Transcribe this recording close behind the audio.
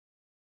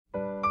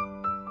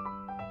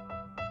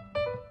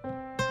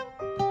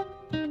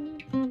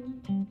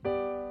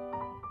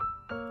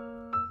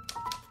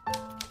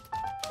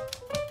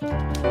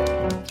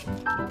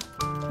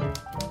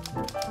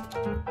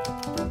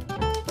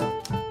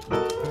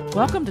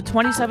Welcome to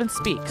 27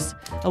 Speaks,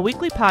 a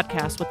weekly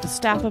podcast with the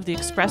staff of the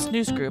Express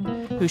News Group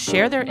who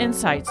share their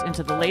insights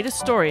into the latest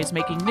stories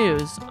making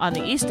news on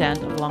the East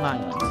End of Long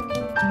Island.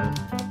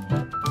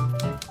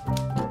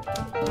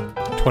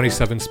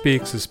 27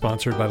 Speaks is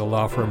sponsored by the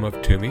law firm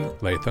of Toomey,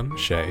 Latham,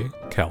 Shea,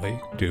 Kelly,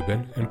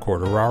 Dubin, and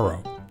Corderaro.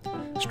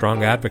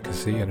 Strong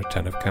advocacy and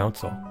attentive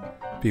counsel.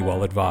 Be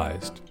well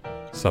advised.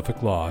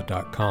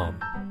 SuffolkLaw.com.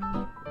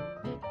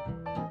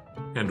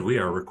 And we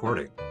are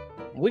recording.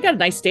 We got a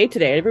nice day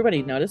today.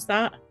 Everybody noticed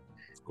that?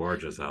 It's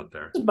gorgeous out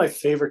there. This is my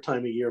favorite time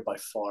of year by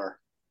far.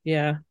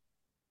 Yeah.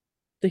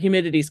 The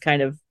humidity's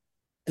kind of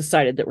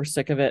decided that we're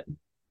sick of it.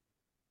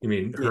 You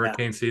mean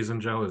hurricane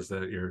season, Joe? Is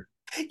that your...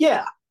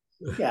 Yeah.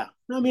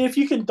 I mean, if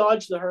you can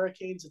dodge the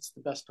hurricanes, it's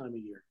the best time of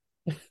year.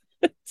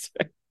 That's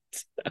right.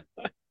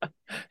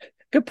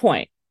 Good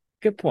point.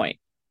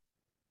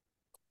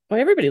 Boy,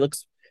 everybody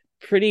looks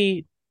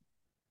pretty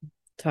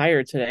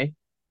tired today.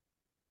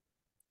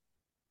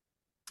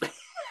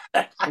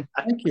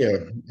 Thank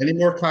you. Any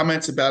more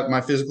comments about my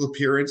physical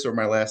appearance or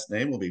my last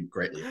name will be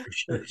greatly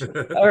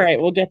appreciated. All right,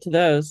 we'll get to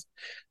those.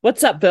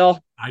 What's up, Bill?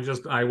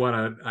 I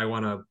want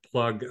to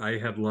plug. I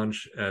had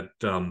lunch at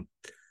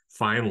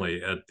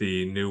finally at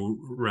the new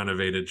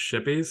renovated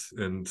Shippies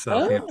in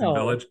Southampton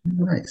Village.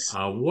 Nice.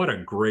 What a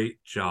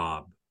great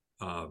job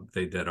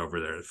they did over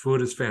there. The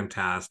food is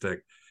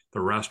fantastic.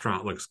 The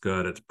restaurant looks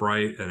good. It's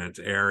bright and it's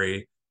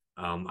airy.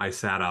 I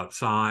sat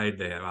outside.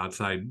 They have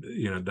outside,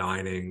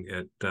 dining.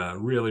 It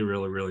really,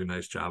 really, really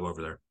nice job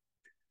over there.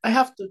 I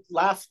have to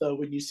laugh, though,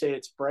 when you say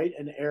it's bright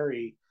and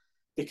airy,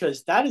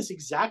 because that is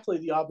exactly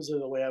the opposite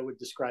of the way I would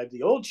describe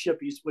the old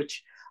Shippies,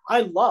 which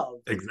I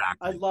loved.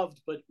 Exactly. I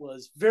loved, but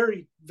was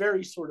very,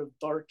 very sort of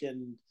dark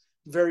and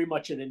very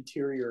much an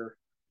interior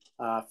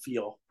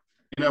feel.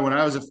 When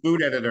I was a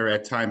food editor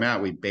at Time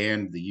Out, we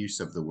banned the use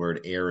of the word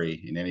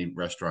airy in any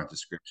restaurant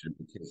description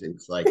because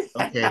it's like,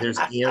 okay, there's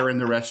air in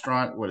the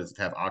restaurant. What does it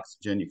have?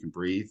 Oxygen, you can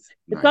breathe.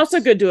 It's also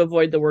good to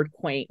avoid the word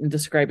quaint in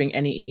describing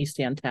any East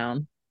End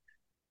town.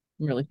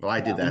 Really. Well, I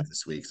did that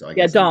this week, so I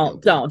guess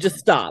don't. Just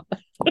stop.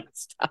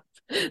 Stop.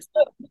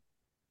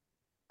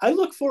 I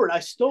look forward.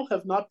 I still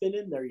have not been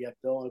in there yet,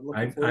 Bill. I'm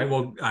looking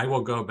forward. I will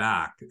go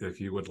back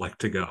if you would like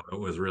to go. It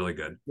was really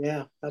good.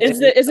 Yeah. Is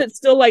it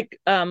still like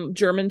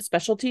German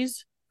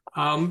specialties?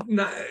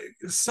 Not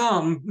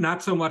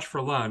so much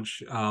for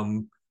lunch. I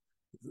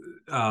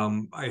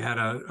had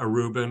a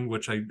Reuben,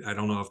 which I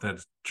don't know if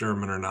that's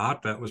German or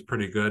not. That was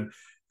pretty good.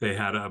 They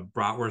had a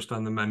bratwurst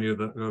on the menu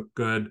that looked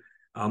good.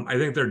 I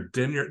think their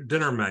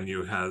dinner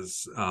menu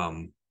has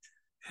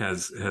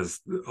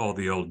all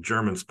the old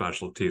German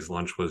specialties.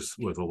 Lunch was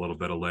with a little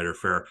bit of lighter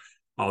fare,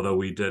 although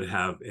we did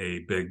have a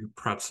big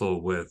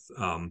pretzel with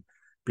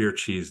beer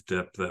cheese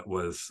dip that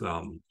was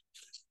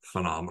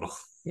phenomenal.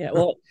 Yeah,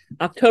 well,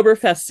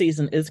 Oktoberfest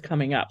season is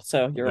coming up,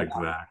 so you're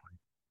exactly.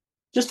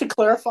 Just to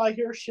clarify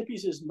here,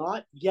 Shippies is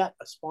not yet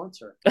a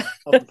sponsor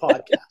of the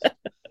podcast.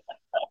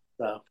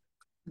 So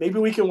maybe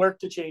we can work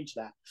to change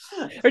that.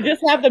 Or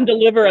just have them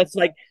deliver us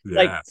like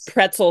Yes.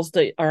 pretzels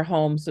to our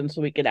homes, and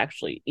so we could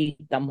actually eat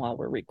them while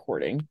we're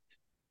recording.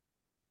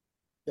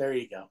 There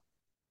you go.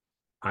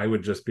 I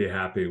would just be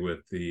happy with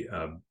the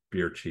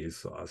beer cheese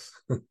sauce.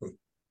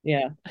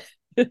 Yeah.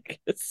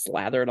 It's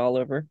slathered all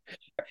over.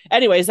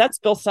 Anyways, that's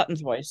Bill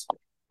Sutton's voice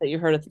that you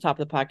heard at the top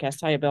of the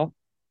podcast. Hiya, Bill.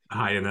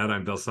 Hi, Annette.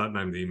 I'm Bill Sutton.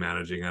 I'm the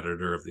managing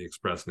editor of the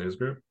Express News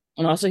Group.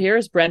 And also here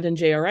is Brendan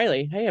J.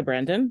 O'Reilly. Hiya,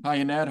 Brendan. Hi,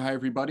 Annette. Hi,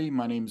 everybody.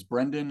 My name's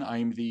Brendan.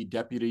 I'm the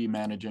deputy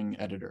managing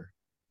editor.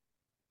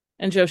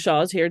 And Joe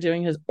Shaw is here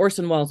doing his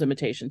Orson Welles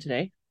imitation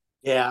today.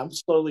 Yeah, I'm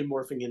slowly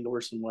morphing into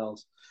Orson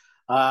Welles.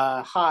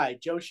 Hi,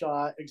 Joe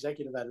Shaw,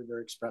 executive editor,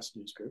 Express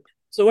News Group.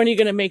 So when are you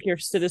going to make your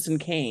Citizen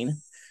Kane?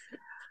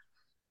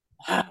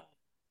 I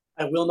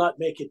will not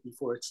make it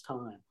before it's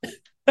time.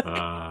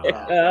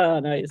 Oh,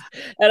 nice.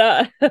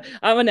 And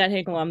I'm Annette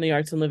Hinkle. I'm the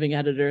arts and living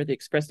editor of the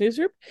Express News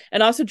Group.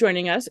 And also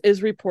joining us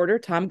is reporter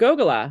Tom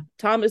Gogola.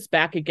 Tom is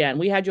back again.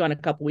 We had you on a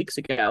couple weeks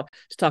ago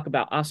to talk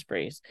about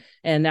ospreys.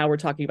 And now we're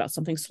talking about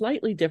something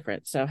slightly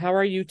different. So how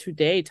are you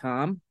today,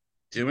 Tom?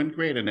 Doing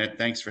great, Annette.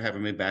 Thanks for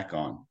having me back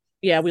on.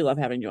 Yeah, we love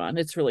having you on.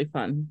 It's really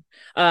fun.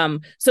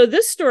 So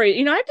this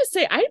story, I have to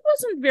say, I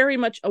wasn't very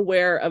much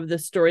aware of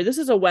this story. This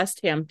is a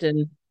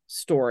Westhampton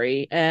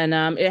story, and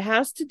it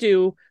has to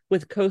do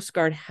with Coast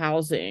Guard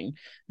housing.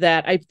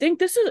 That I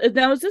think is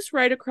this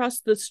right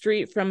across the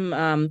street from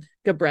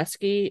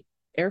Gabreski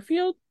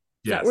Airfield?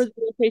 Is Yes. that where the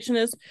location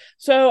is?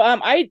 So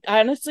I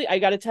honestly, I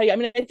got to tell you,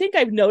 I think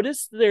I've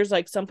noticed there's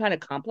like some kind of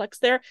complex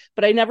there,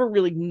 but I never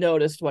really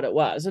noticed what it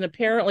was. And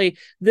apparently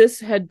this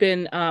had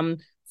been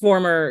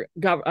former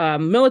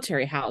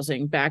military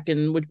housing back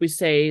in, would we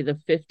say, the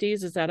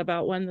 50s? Is that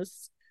about when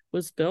this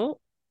was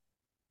built?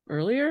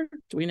 Earlier?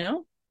 Do we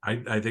know?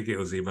 I think it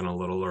was even a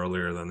little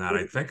earlier than that.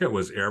 I think it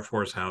was Air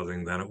Force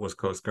housing, then it was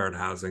Coast Guard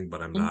housing,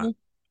 but I'm not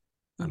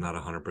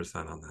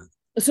 100% on that.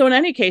 So in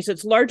any case,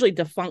 it's largely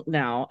defunct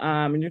now.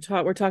 And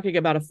we're talking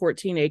about a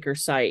 14-acre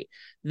site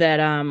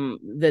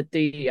that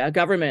the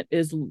government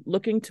is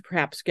looking to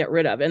perhaps get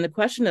rid of. And the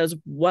question is,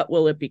 what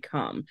will it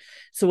become?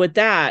 So with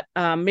that,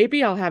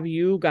 maybe I'll have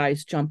you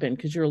guys jump in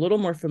because you're a little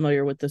more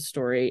familiar with this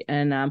story.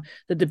 And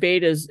the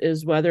debate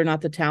is whether or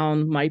not the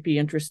town might be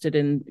interested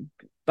in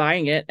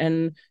buying it,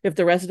 and if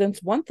the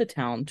residents want the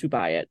town to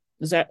buy it.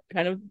 Is that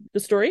kind of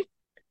the story?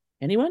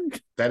 Anyone?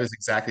 That is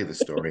exactly the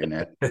story,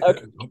 Annette.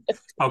 Okay.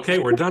 Okay,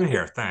 we're done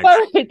here. Thanks.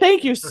 All right,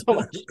 thank you so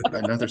much.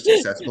 Another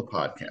successful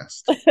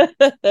podcast.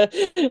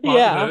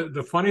 Yeah. Well,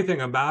 the funny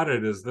thing about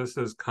it is this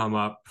has come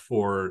up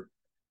for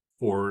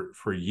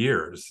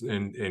years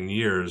and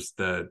years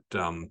that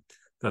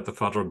that the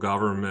federal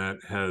government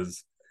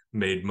has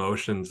made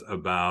motions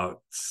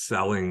about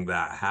selling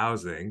that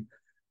housing.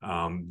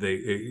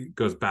 It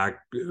goes back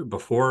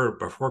before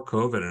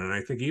COVID, and I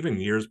think even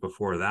years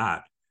before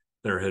that,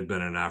 there had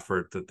been an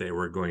effort that they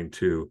were going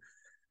to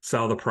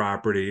sell the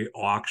property,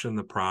 auction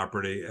the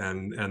property,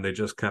 and they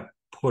just kept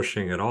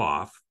pushing it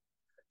off.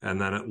 And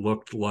then it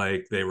looked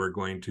like they were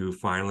going to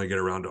finally get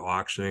around to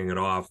auctioning it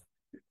off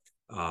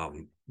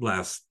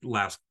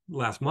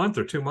last month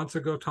or 2 months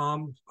ago,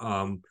 Tom.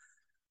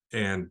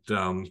 And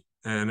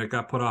it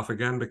got put off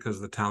again because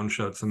the town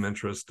showed some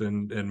interest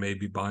in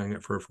maybe buying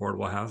it for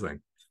affordable housing.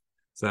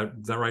 Is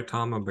that right,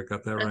 Tom? Have I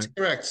got that right? That's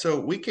correct. So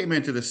we came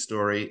into this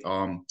story,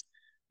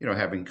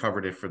 having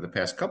covered it for the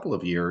past couple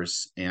of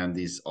years, and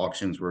these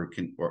auctions were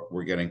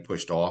getting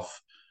pushed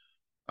off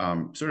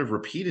sort of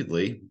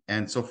repeatedly.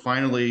 And so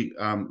finally,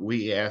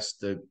 we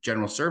asked the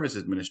General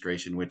Services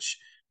Administration, which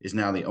is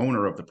now the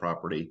owner of the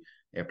property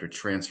after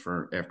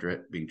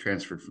it being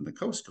transferred from the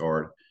Coast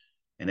Guard,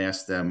 and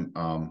asked them,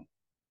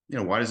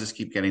 why does this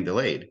keep getting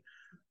delayed?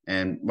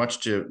 And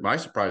much to my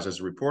surprise as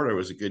a reporter, it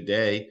was a good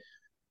day.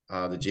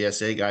 The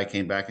GSA guy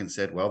came back and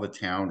said, well, the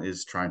town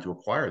is trying to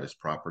acquire this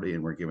property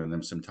and we're giving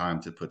them some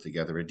time to put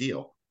together a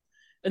deal.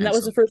 And that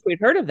was the first we'd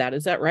heard of that.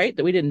 Is that right?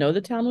 That we didn't know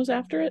the town was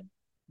after it?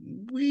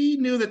 We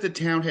knew that the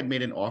town had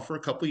made an offer a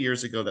couple of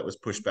years ago that was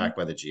pushed back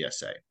by the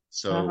GSA.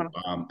 So,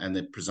 and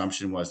the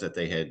presumption was that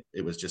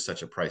it was just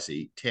such a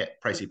pricey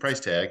price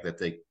tag that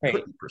they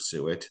couldn't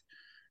pursue it.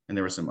 And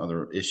there were some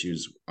other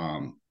issues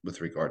with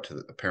regard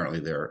to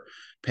apparently they're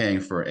paying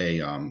for a,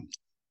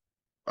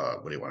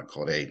 what do you want to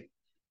call it?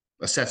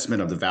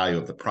 Assessment of the value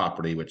of the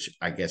property, which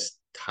I guess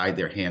tied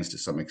their hands to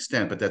some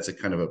extent, but that's a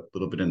kind of a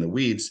little bit in the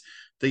weeds.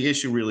 The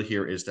issue really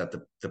here is that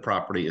the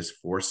property is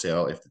for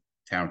sale if the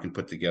town can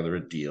put together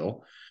a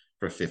deal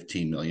for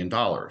 $15 million.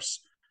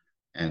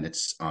 And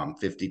it's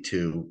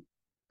 52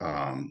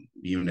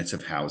 units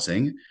of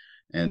housing.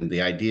 And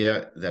the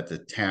idea that the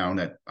town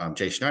that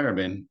Jay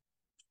Schneiderman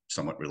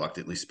somewhat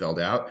reluctantly spelled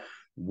out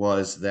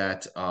was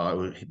that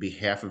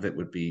half of it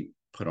would be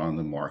put on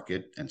the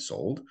market and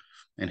sold,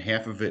 and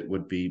half of it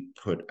would be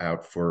put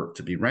out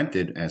to be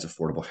rented as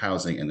affordable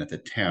housing, and that the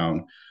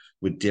town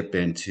would dip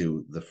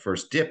into the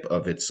first dip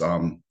of its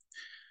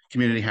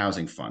community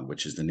housing fund,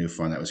 which is the new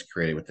fund that was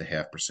created with the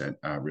 0.5%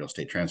 real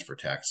estate transfer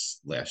tax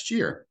last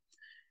year.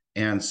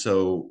 And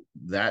so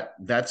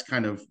that's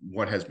kind of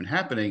what has been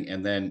happening.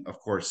 And then, of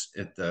course,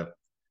 at the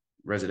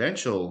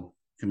residential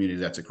community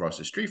that's across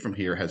the street from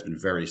here has been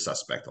very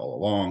suspect all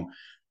along,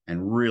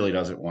 and really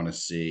doesn't want to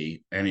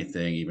see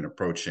anything even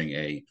approaching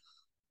they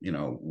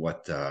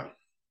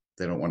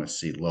don't want to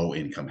see low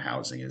income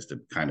housing is the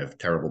kind of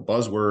terrible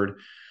buzzword.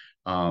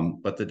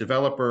 But the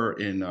developer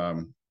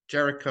in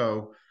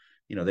Jericho,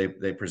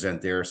 they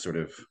present their sort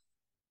of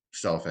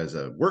self as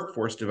a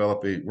workforce,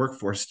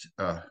 which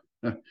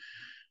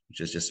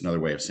is just another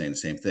way of saying the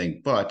same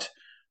thing. But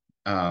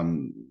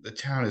the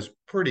town is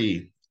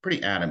pretty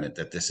adamant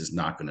that this is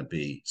not going to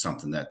be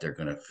something that they're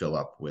going to fill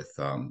up with,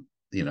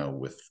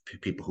 with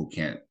people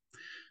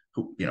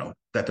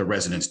that the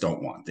residents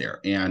don't want there.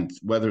 And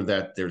whether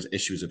that there's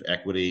issues of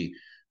equity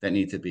that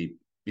need to be,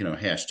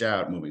 hashed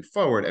out moving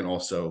forward, and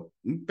also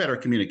better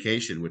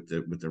communication with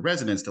the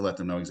residents to let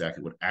them know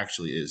exactly what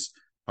actually is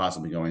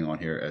possibly going on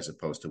here, as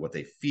opposed to what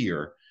they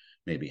fear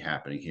may be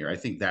happening here. I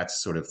think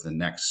that's sort of the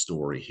next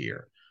story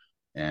here.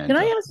 And can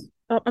I ask?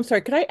 I'm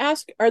sorry. Could I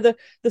ask? Are the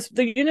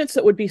units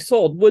that would be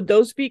sold, would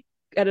those be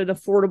at an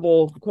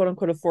affordable, quote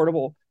unquote,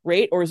 affordable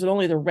rate, or is it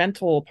only the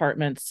rental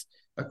apartments?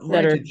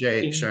 According to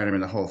Jay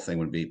Schneiderman, the whole thing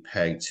would be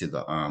pegged to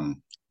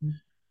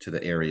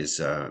the area's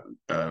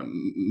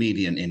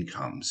median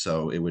income.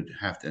 So it would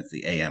have to,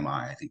 the AMI,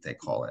 I think they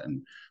call it,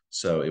 and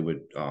so it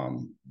would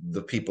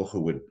the people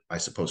who would, I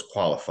suppose,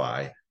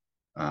 qualify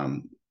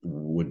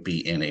would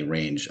be in a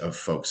range of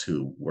folks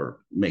who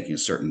were making a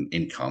certain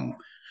income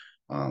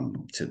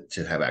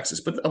to have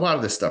access. But a lot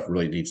of this stuff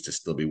really needs to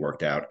still be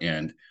worked out,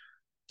 and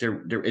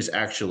there is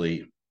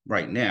actually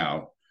right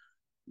now,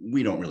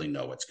 we don't really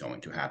know what's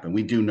going to happen.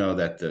 We do know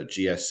that the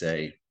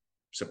GSA,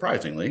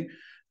 surprisingly,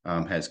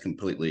 has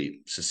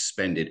completely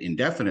suspended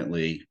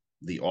indefinitely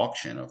the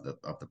auction of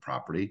the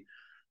property.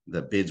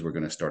 The bids were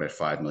going to start at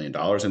 $5 million,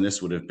 and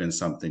this would have been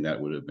something that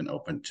would have been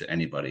open to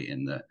anybody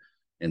in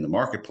the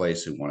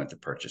marketplace who wanted to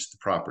purchase the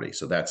property.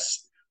 So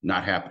that's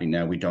not happening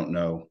now. We don't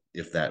know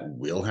if that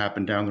will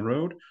happen down the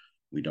road.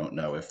 We don't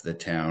know if the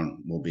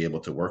town will be able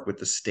to work with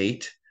the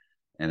state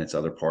and its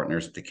other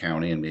partners at the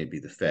county and maybe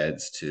the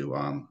feds to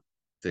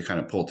kind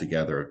of pull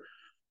together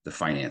the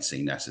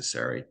financing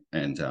necessary.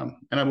 And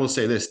I will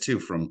say this too,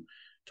 from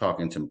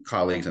talking to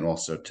colleagues and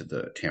also to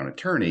the town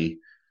attorney,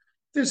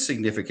 there's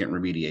significant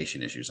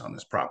remediation issues on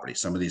this property.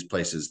 Some of these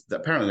places,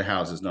 apparently the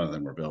houses, none of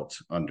them were built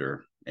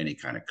under any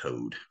kind of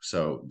code.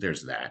 So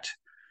there's that.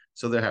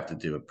 So they'll have to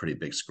do a pretty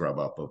big scrub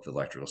up of the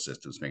electrical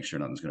systems, make sure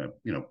nothing's going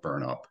to,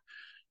 burn up.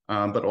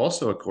 But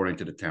also, according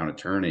to the town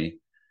attorney,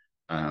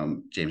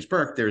 James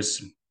Burke,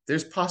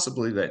 there's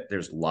possibly that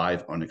there's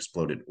live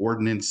unexploded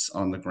ordnance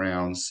on the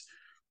grounds.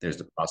 There's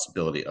the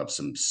possibility of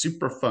some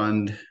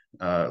Superfund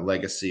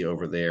legacy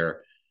over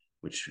there,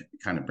 which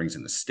kind of brings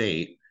in the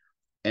state.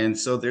 And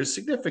so there's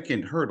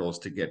significant hurdles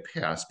to get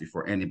past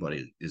before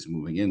anybody is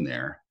moving in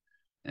there.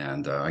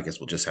 And I guess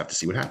we'll just have to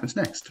see what happens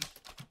next.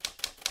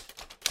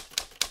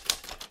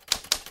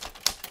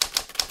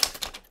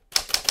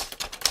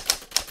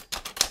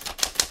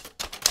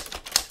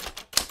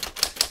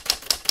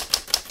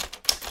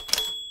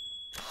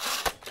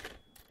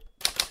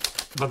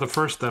 But the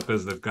first step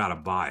is they've got to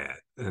buy it.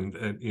 And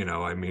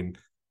I mean,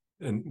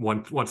 and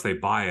once they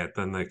buy it,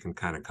 then they can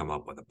kind of come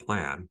up with a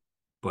plan.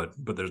 But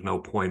there's no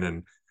point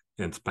in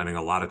spending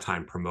a lot of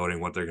time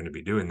promoting what they're going to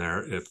be doing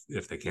there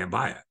if they can't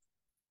buy it.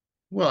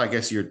 Well, I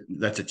guess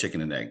that's a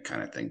chicken and egg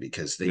kind of thing,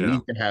 because they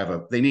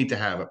need to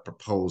have a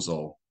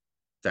proposal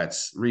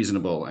that's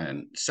reasonable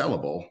and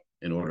sellable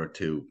in order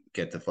to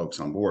get the folks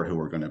on board who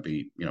are going to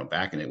be,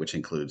 backing it, which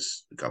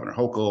includes Governor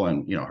Hochul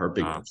and, her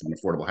big push on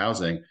affordable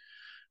housing.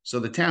 So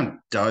the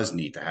town does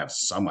need to have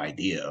some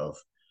idea of,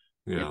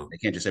 they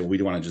can't just say, well, we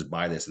don't want to just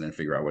buy this and then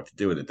figure out what to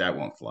do with it. That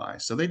won't fly.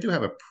 So they do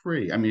have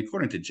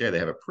according to Jay, they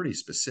have a pretty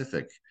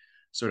specific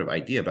sort of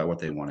idea about what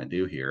they want to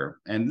do here.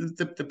 And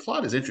the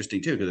plot is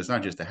interesting too, because it's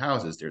not just the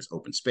houses. There's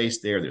open space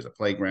there. There's a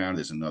playground.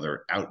 There's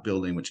another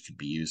outbuilding, which could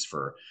be used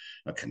for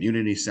a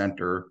community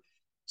center.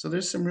 So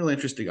there's some really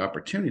interesting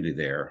opportunity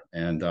there.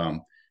 And,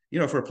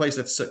 for a place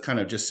that's kind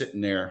of just sitting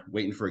there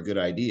waiting for a good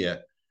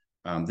idea,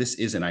 this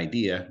is an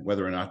idea.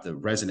 Whether or not the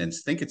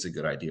residents think it's a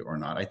good idea or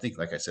not, I think,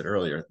 like I said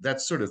earlier,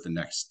 that's sort of the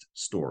next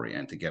story.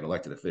 And to get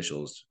elected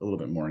officials a little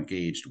bit more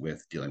engaged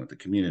with dealing with the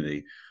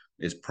community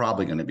is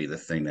probably going to be the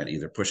thing that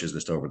either pushes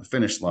this over the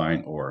finish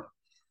line or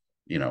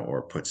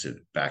puts it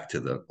back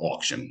to the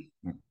auction,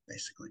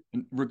 basically.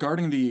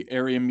 Regarding the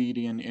area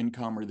median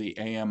income, or the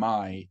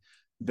AMI,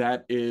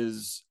 that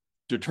is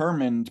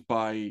determined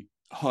by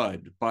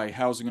HUD, by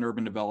Housing and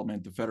Urban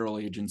Development, the federal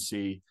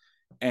agency,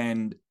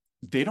 and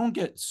they don't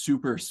get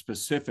super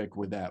specific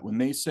with that. When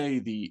they say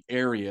the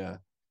area,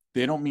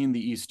 they don't mean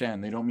the East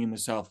End. They don't mean the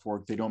South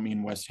Fork. They don't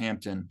mean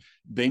Westhampton.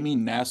 They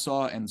mean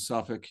Nassau and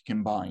Suffolk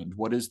combined.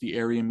 What is the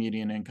area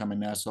median income in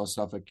Nassau,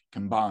 Suffolk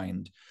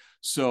combined?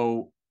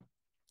 So,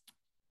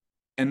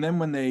 and then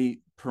when they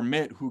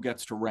permit who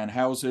gets to rent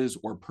houses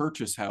or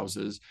purchase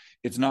houses,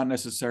 it's not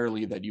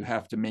necessarily that you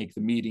have to make the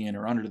median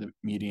or under the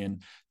median.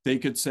 They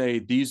could say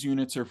these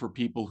units are for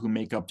people who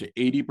make up to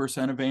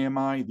 80% of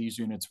AMI, these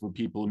units for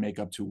people who make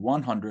up to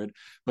 100,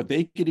 but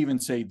they could even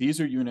say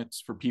these are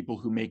units for people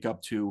who make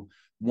up to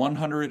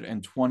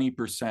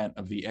 120%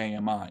 of the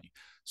AMI.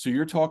 So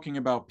you're talking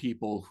about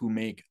people who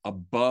make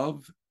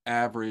above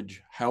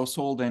average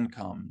household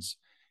incomes,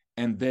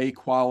 and they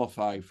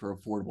qualify for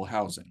affordable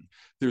housing.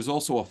 There's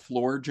also a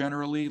floor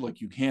generally, like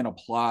you can't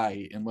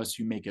apply unless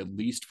you make at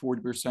least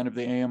 40% of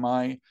the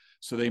AMI.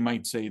 So they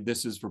might say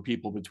this is for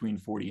people between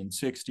 40 and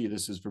 60,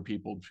 this is for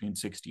people between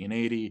 60 and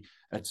 80,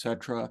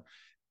 etc.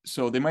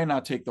 So they might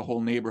not take the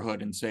whole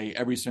neighborhood and say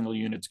every single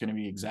unit's going to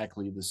be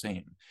exactly the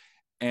same.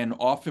 And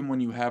often when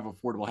you have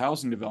affordable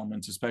housing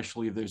developments,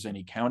 especially if there's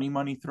any county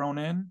money thrown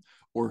in,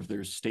 or if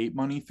there's state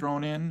money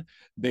thrown in,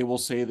 they will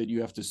say that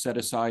you have to set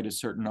aside a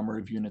certain number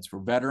of units for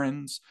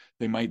veterans.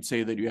 They might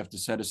say that you have to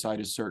set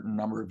aside a certain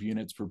number of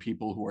units for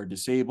people who are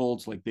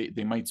disabled. Like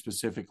they might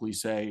specifically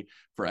say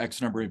for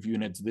X number of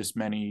units, this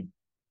many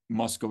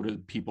must go to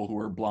people who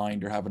are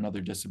blind or have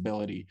another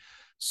disability.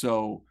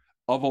 So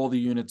of all the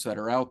units that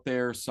are out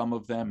there, some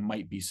of them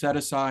might be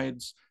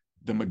set-asides.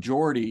 The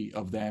majority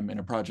of them in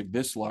a project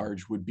this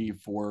large would be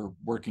for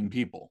working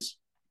people.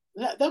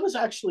 That was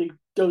actually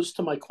goes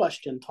to my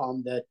question,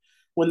 Tom, that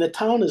when the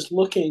town is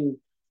looking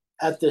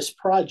at this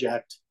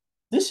project,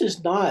 this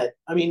is not,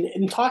 I mean,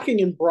 in talking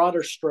in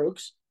broader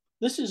strokes,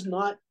 this is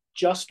not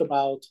just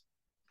about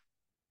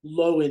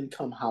low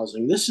income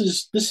housing. This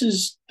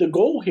is the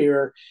goal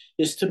here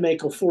is to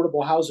make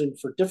affordable housing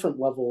for different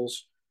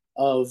levels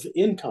of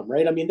income,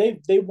 right? I mean,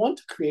 they want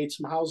to create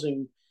some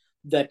housing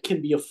that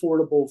can be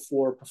affordable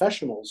for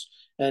professionals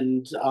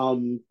and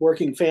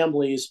working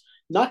families,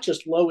 not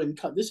just low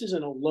income. This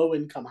isn't a low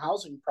income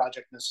housing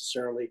project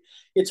necessarily.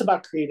 It's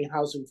about creating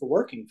housing for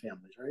working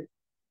families, right?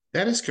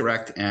 That is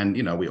correct. And,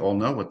 we all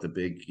know what the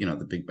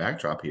big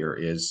backdrop here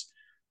is,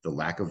 the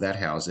lack of that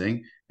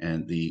housing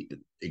and the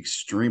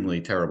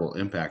extremely terrible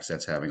impacts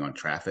that's having on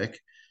traffic,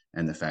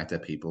 and the fact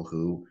that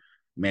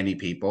many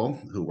people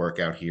who work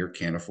out here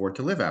can't afford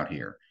to live out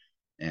here.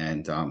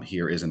 And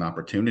here is an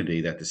opportunity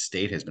that the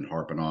state has been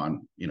harping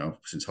on,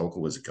 since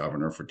Hochul was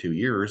governor for 2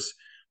 years,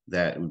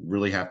 that we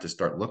really have to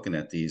start looking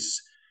at these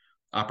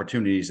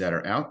opportunities that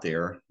are out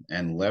there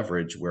and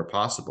leverage where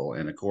possible.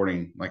 And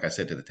according, like I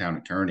said, to the town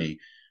attorney,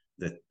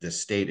 the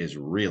state is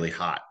really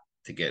hot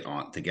to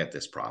get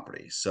this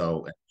property.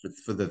 So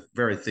for the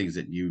very things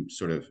that you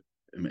sort of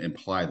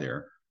imply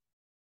there.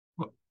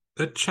 Well,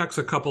 it checks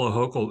a couple of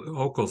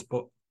Hochul's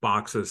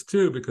boxes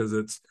too, because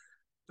it's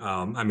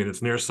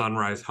it's near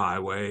Sunrise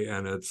Highway,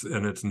 and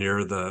it's near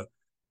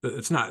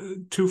it's not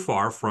too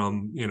far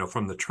from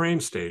the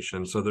train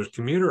station. So there's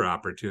commuter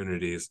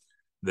opportunities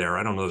there.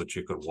 I don't know that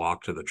you could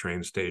walk to the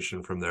train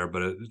station from there,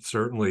 but it's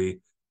certainly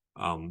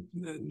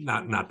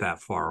not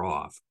that far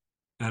off.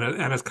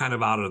 And it's kind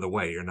of out of the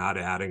way. You're not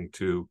adding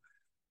to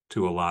a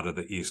lot of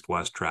the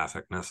east-west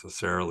traffic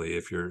necessarily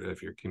if you're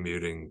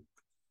commuting,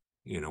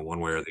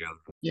 one way or the other.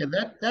 Yeah,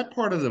 that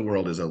part of the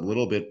world is a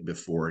little bit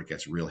before it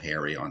gets real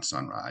hairy on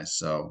Sunrise.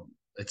 So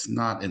it's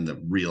not in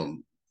the real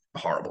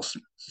horrible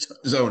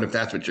zone, if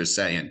that's what you're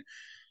saying.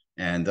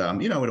 And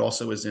it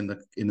also is in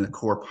the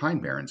core Pine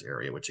Barrens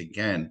area, which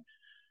again,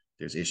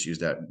 there's issues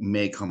that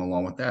may come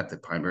along with that. The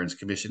Pine Barrens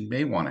Commission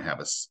may want to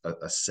have a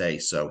say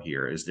so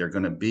here. Is there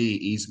going to be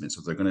easements?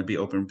 Are there going to be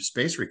open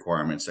space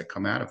requirements that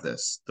come out of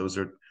this? Those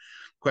are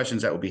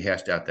questions that will be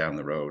hashed out down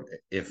the road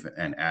if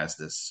and as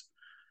this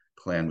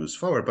plan moves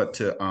forward. But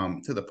to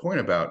the point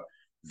about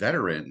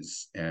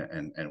veterans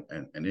and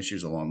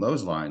issues along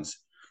those lines,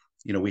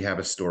 we have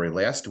a story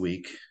last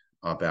week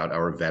about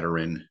our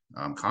veteran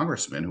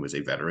congressman who is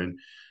a veteran,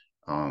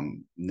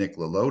 Nick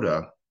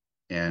LaLota.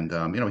 And,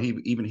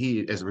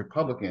 he, as a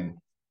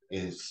Republican,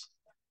 is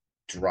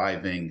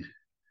driving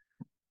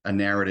a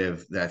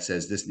narrative that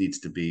says this needs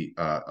to be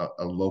a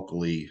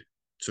locally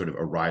sort of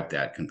arrived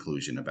at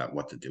conclusion about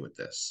what to do with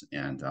this.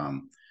 And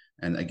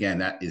again,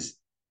 that is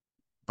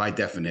by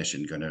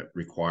definition going to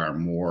require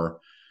more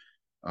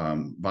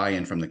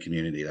buy-in from the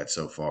community that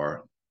so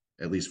far,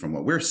 at least from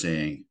what we're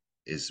seeing,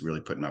 is really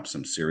putting up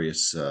some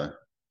serious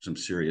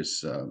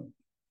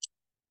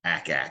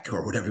ACAC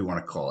or whatever you want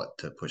to call it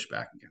to push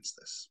back against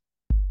this.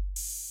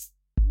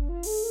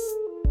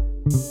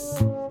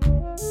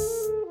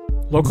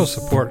 Local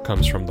support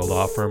comes from the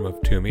law firm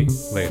of Toomey,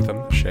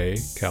 Latham, Shea,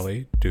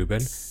 Kelly,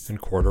 Dubin, and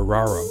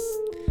Corderaro.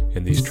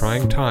 In these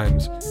trying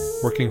times,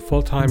 working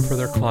full-time for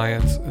their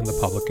clients and the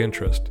public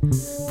interest,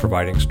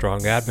 providing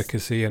strong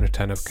advocacy and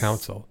attentive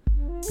counsel.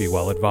 Be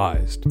well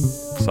advised.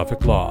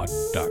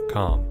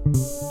 SuffolkLaw.com.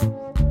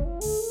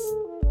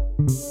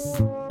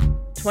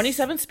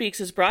 27 Speaks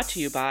is brought to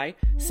you by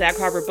Sag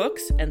Harbor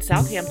Books and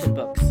Southampton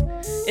Books,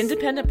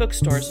 independent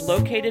bookstores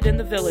located in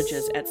the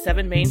Villages at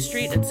 7 Main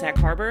Street in Sag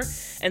Harbor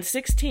and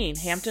 16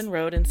 Hampton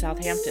Road in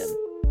Southampton.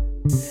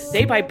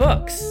 They buy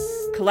books,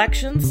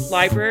 collections,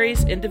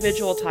 libraries,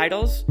 individual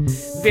titles.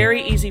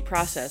 Very easy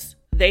process.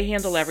 They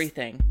handle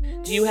everything.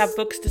 Do you have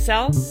books to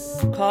sell?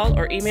 Call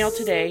or email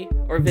today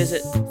or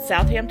visit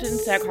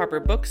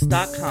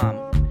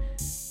SouthamptonSagHarborBooks.com.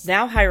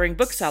 Now hiring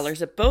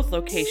booksellers at both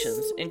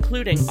locations,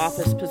 including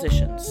office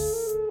positions.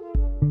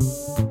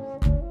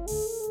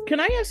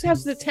 Can I ask,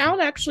 has the town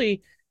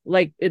actually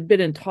it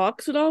been in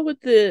talks at all with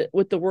the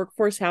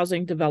workforce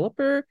housing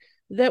developer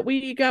that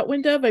we got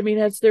wind of? I mean,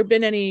 has there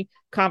been any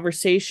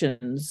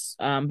conversations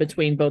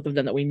between both of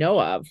them that we know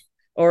of?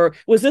 Or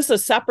was this a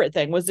separate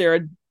thing? Was there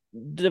a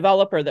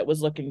developer that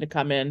was looking to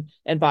come in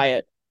and buy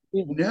it?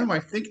 No,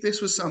 I think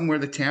this was something where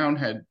the town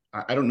had,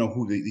 I don't know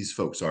who these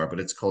folks are, but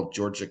it's called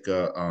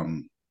Georgica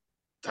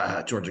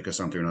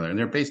something or another. And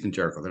they're based in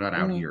Jericho. They're not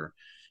out here.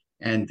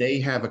 And they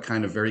have a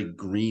kind of very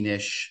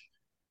greenish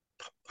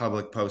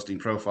public posting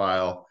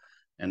profile.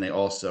 And they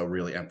also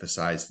really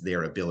emphasize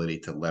their ability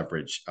to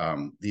leverage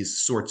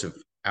these sorts of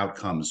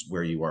outcomes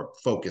where you are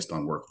focused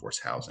on workforce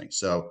housing.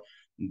 So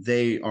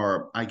they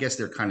are, I guess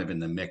they're kind of in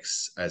the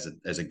mix as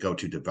a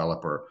go-to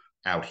developer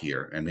out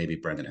here. And maybe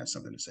Brendan has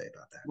something to say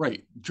about that.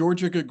 Right.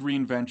 Georgia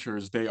Green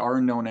Ventures, they are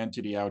a known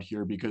entity out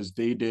here because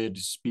they did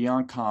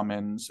Speonk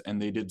Commons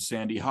and they did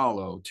Sandy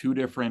Hollow, 2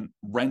 different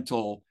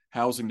rental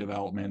housing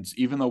developments.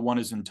 Even though one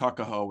is in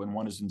Tuckahoe and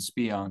one is in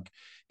Speonk,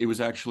 it was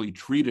actually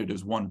treated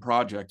as one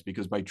project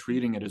because by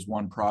treating it as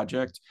one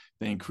project,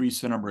 they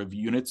increased the number of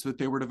units that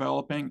they were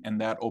developing,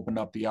 and that opened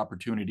up the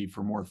opportunity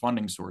for more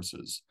funding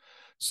sources.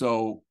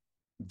 So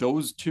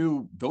those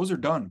are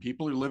done.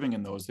 People are living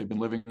in those. They've been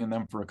living in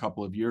them for a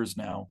couple of years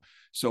now.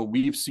 So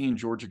we've seen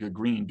Georgia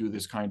Green do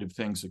this kind of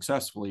thing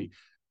successfully.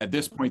 At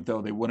this point,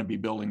 though, they wouldn't be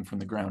building from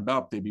the ground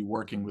up. They'd be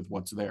working with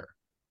what's there.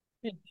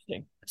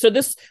 Interesting. So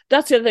that's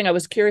the other thing I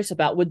was curious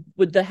about.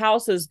 Would the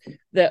houses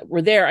that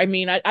were there, I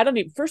mean, I don't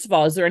even, first of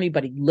all, is there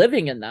anybody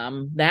living in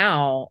them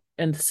now?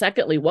 And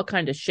secondly, what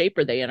kind of shape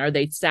are they in? Are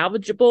they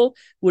salvageable?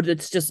 Would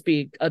it just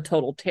be a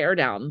total tear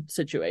down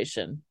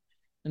situation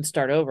and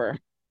start over?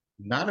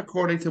 Not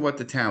according to what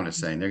the town is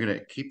saying. They're going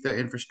to keep the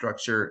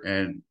infrastructure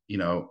and,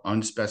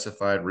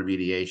 unspecified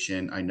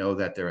remediation. I know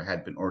that there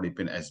had already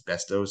been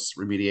asbestos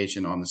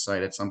remediation on the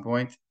site at some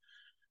point.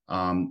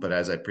 But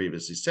as I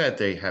previously said,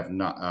 they have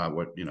not,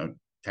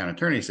 town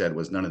attorney said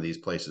was none of these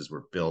places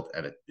were built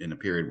in a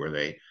period where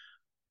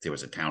there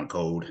was a town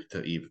code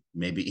to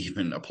maybe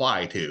even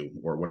apply to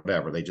or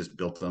whatever. They just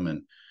built them,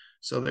 and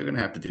so they're going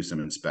to have to do some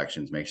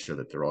inspections, make sure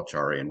that they're all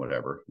CHARA and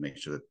whatever, make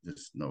sure that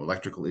there's no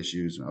electrical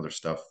issues and other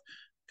stuff,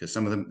 because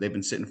some of them, they've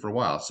been sitting for a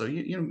while. So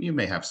you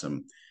may have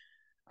some,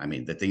 I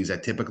mean, the things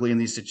that typically in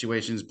these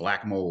situations,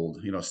 black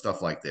mold,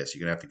 stuff like this,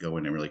 you're going to have to go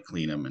in and really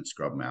clean them and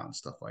scrub them out and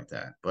stuff like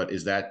that. But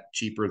is that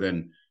cheaper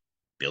than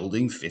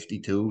building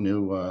 52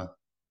 new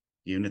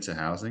units of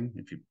housing?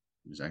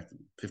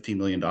 $15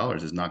 million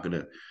is not going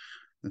to,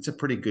 that's a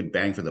pretty good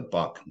bang for the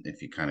buck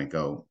if you kind of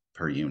go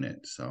per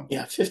unit. So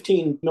yeah,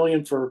 15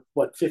 million for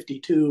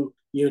 52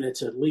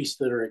 units at least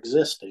that are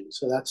existing.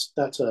 So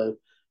that's a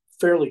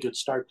fairly good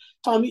start.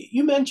 Tom,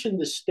 you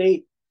mentioned the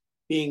state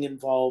being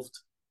involved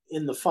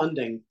in the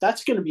funding.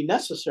 That's going to be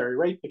necessary,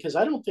 right? Because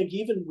I don't think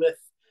even with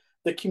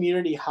the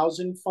community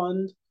housing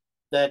fund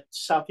that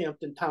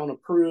Southampton Town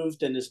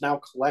approved and is now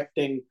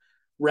collecting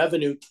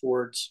revenue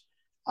towards,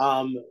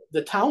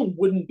 the town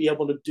wouldn't be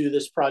able to do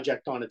this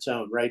project on its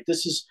own, right?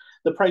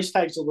 The price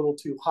tag's a little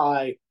too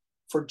high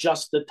for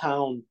just the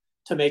town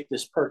to make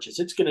this purchase.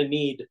 It's going to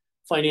need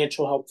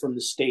financial help from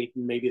the state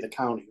and maybe the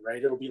county,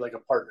 right? It'll be like a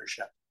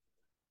partnership.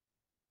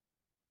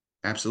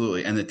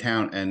 Absolutely. And the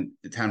town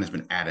has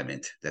been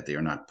adamant that they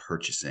are not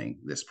purchasing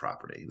this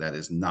property. That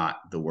is not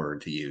the word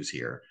to use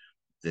here.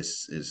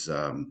 This is,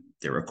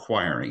 they're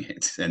acquiring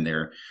it, and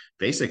they're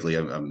basically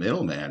a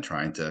middleman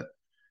trying to,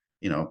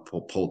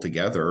 pull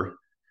together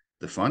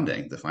the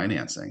funding, the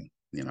financing,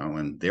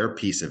 and their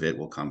piece of it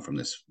will come from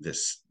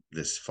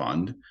this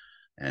fund.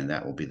 And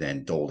that will be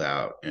then doled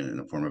out in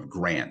the form of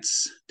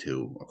grants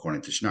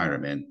according to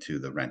Schneiderman, to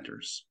the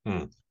renters.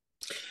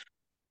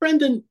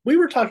 Brendan, we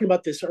were talking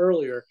about this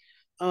earlier.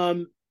 A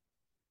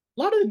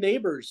lot of the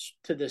neighbors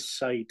to this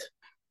site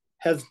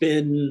have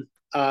been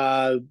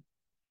kind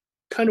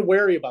of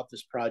wary about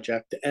this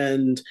project,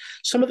 and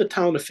some of the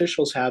town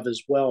officials have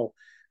as well.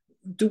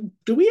 Do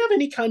we have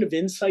any kind of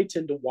insights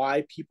into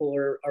why people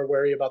are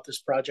wary about this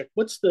project?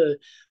 What's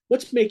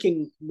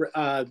making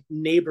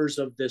neighbors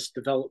of this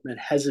development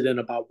hesitant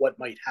about what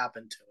might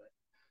happen to it?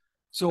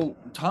 So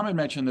Tom had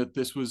mentioned that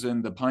this was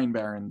in the Pine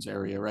Barrens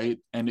area, right?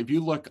 And if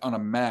you look on a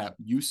map,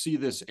 you see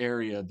this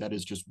area that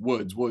is just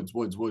woods to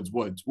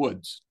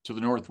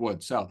the north,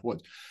 woods, south,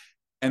 woods.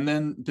 And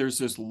then there's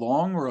this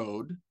long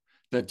road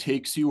that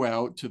takes you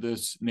out to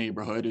this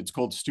neighborhood. It's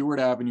called Stewart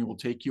Avenue, will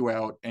take you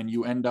out, and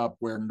you end up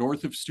where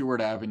north of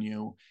Stewart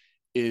Avenue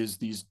is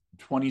these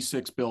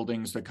 26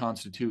 buildings that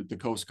constitute the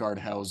Coast Guard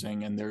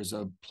housing, and there's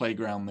a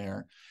playground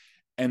there.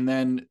 And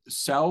then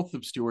south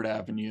of Stewart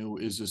Avenue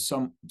is a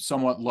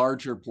somewhat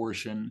larger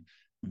portion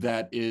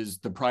that is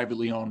the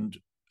privately owned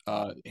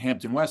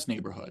Hampton West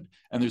neighborhood.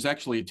 And there's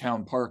actually a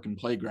town park and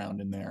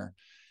playground in there.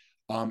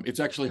 It's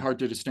actually hard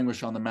to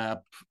distinguish on the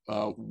map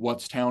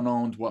what's town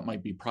owned, what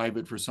might be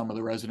private for some of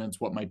the residents,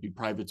 what might be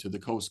private to the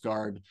Coast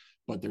Guard.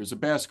 But there's a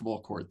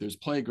basketball court, there's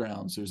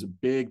playgrounds, there's a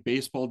big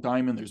baseball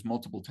diamond, there's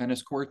multiple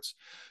tennis courts.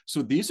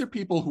 So these are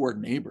people who are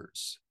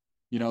neighbors.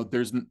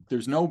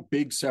 There's no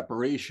big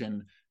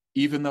separation,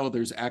 even though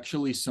there's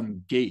actually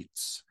some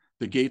gates.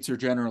 The gates are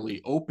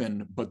generally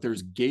open, but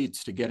there's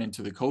gates to get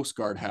into the Coast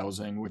Guard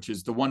housing, which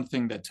is the one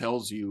thing that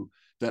tells you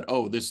that,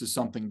 oh, this is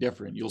something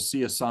different. You'll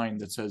see a sign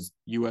that says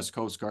U.S.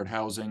 Coast Guard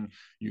housing.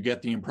 You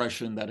get the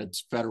impression that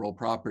it's federal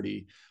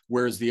property,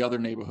 whereas the other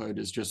neighborhood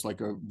is just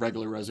like a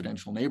regular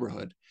residential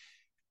neighborhood.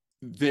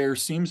 There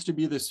seems to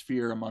be this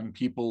fear among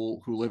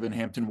people who live in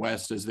Hampton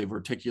West, as they've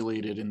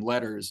articulated in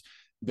letters,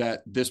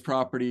 that this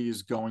property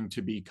is going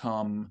to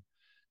become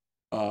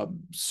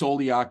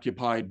solely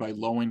occupied by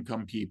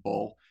low-income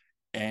people,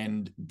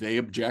 and they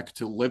object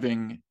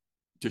to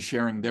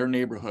sharing their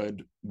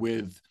neighborhood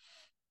with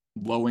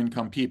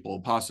low-income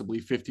people, possibly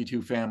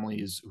 52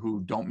 families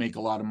who don't make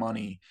a lot of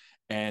money,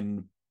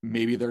 and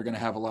maybe they're going to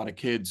have a lot of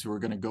kids who are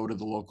going to go to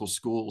the local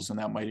schools, and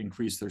that might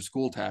increase their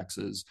school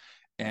taxes,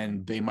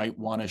 and they might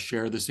want to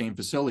share the same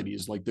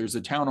facilities. Like, there's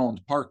a town-owned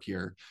park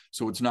here,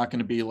 so it's not going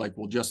to be like,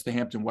 well, just the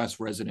Hampton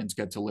West residents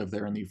get to live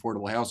there and the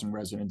affordable housing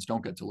residents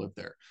don't get to live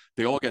there.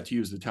 They all get to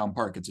use the town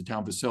park. It's a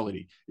town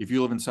facility. If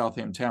you live in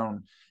Southampton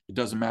Town, it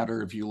doesn't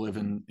matter if you live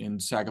in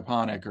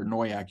Sagaponack or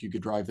Noyak, you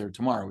could drive there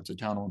tomorrow. It's a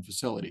town-owned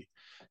facility.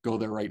 Go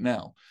there right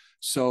now.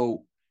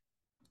 So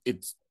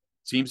it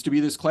seems to be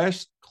this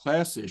class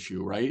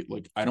issue, right?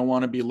 Like, I don't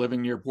want to be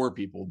living near poor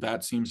people.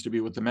 That seems to be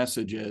what the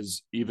message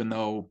is, even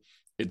though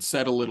it's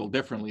said a little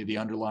differently. The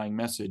underlying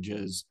message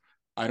is,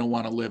 I don't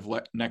want to live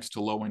next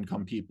to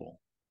low-income people.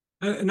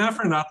 Not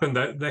for nothing,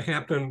 the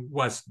Hampton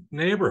West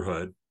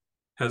neighborhood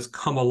has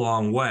come a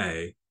long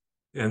way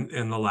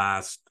in the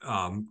last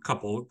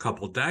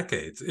couple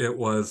decades. It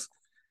was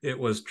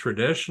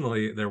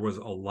traditionally, there was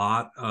a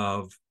lot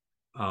of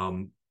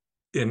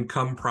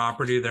income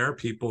property there.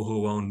 People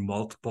who owned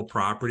multiple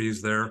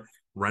properties there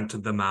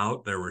rented them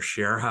out. There were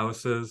share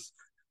houses.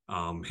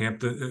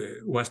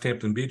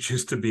 Westhampton Beach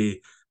used to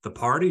be the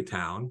party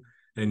town,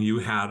 and you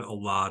had a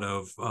lot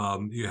of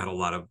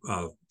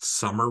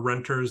summer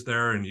renters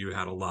there, and you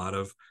had a lot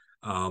of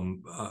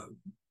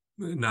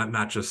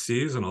not just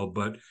seasonal,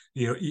 but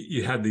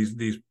you had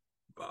these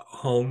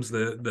homes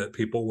that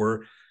people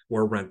were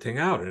renting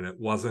out, and it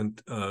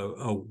wasn't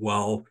a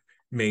well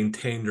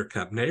maintained or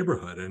kept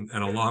neighborhood. And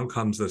along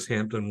comes this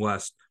Hampton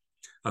West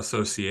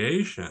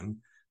Association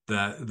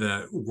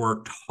that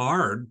worked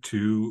hard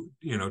to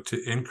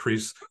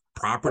increase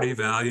property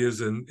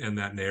values in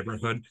that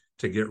neighborhood,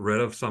 to get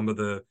rid of some of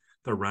the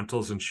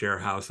rentals and share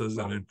houses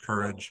and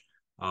encourage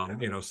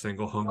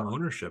single home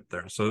ownership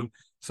there. So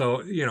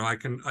I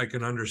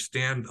can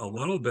understand a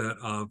little bit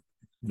of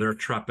their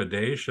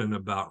trepidation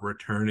about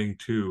returning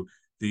to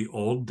the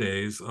old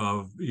days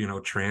of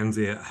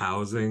transient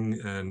housing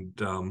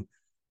and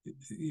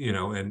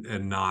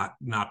and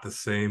not the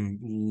same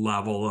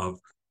level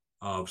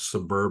of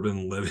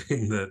suburban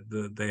living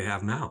that they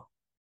have now.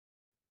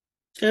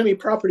 I mean,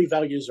 property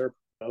values are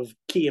of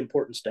key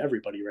importance to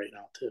everybody right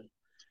now too.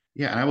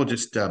 Yeah, and I will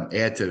just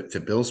add to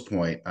Bill's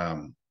point.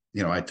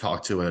 I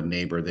talked to a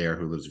neighbor there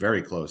who lives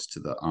very close to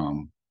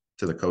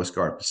the Coast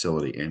Guard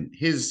facility, and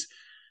his,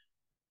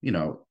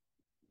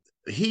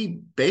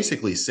 he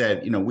basically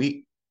said,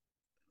 we,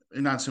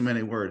 in not so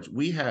many words,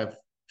 we have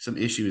some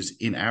issues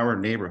in our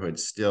neighborhood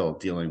still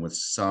dealing with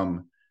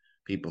some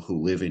people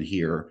who live in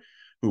here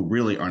who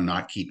really are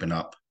not keeping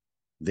up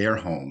their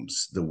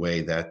homes the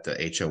way that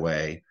the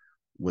HOA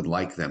would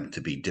like them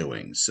to be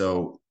doing.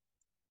 So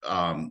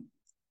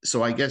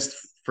I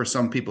guess for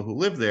some people who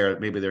live there,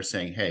 maybe they're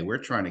saying, hey, we're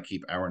trying to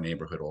keep our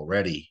neighborhood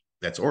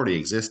that's already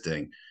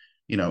existing,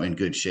 in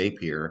good shape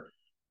here.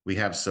 We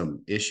have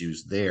some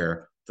issues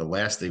there. The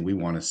last thing we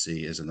want to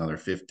see is another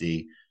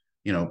 50,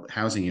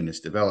 housing units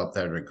developed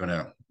that are going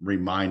to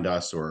remind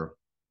us or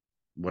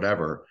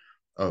whatever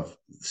of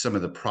some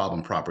of the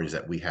problem properties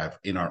that we have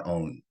in our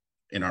own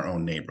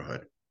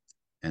neighborhood.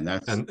 And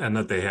that's and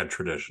that they had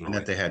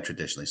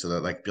traditionally. So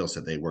that, like Bill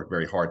said, they worked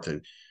very hard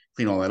to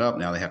clean all that up.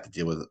 Now they have to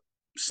deal with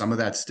some of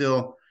that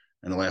still.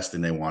 And the last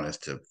thing they want is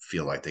to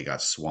feel like they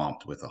got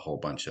swamped with a whole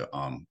bunch of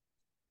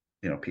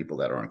people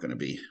that aren't going to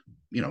be,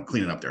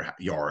 cleaning up their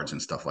yards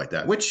and stuff like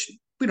that, which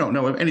we don't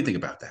know anything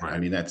about that. Right. I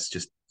mean, that's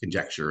just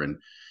conjecture and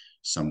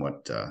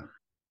somewhat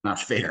not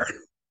fair.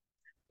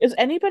 Is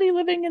anybody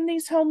living in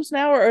these homes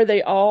now, or are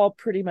they all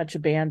pretty much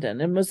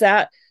abandoned? And was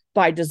that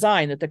by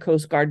design, that the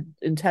Coast Guard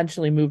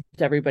intentionally moved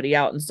everybody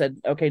out and said,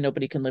 okay,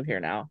 nobody can live here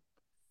now?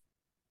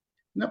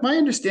 Now, my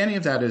understanding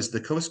of that is the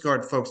Coast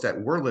Guard folks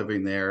that were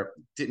living there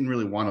didn't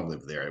really want to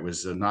live there. It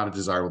was not a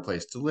desirable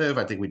place to live.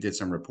 I think we did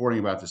some reporting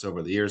about this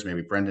over the years.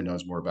 Maybe Brendan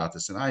knows more about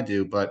this than I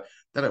do, but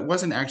that it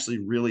wasn't actually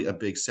really a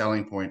big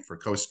selling point for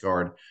Coast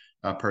Guard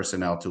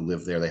personnel to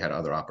live there. They had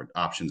other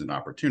options and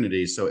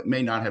opportunities. So it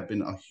may not have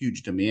been a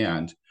huge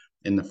demand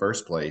in the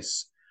first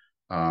place.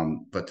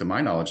 But to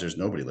my knowledge, there's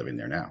nobody living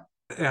there now.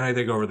 And I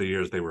think over the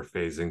years, they were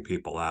phasing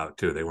people out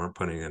too. They weren't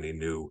putting any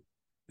new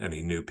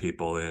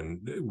people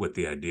in with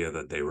the idea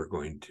that they were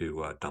going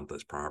to dump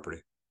this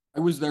property. I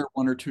was there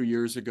 1 or 2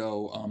 years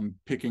ago,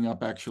 picking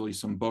up actually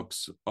some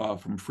books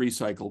from Free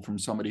Cycle from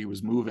somebody who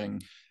was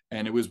moving,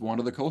 and it was one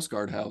of the Coast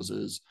Guard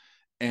houses.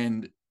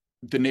 And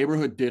the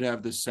neighborhood did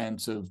have this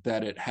sense of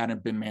that it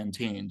hadn't been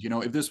maintained.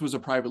 If this was a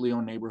privately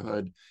owned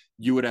neighborhood,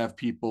 you would have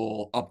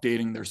people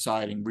updating their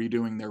siding,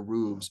 redoing their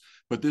roofs.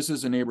 But this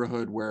is a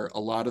neighborhood where a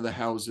lot of the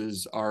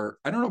houses are,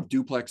 I don't know if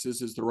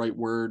duplexes is the right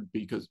word,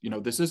 because,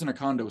 this isn't a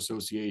condo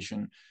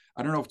association.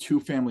 I don't know if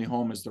two-family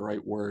home is the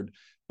right word,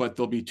 but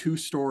there'll be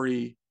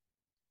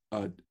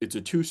it's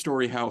a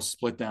two-story house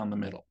split down the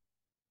middle.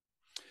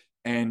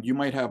 And you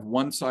might have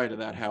one side of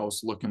that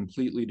house look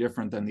completely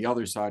different than the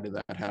other side of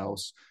that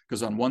house,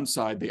 because on one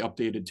side they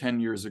updated 10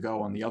 years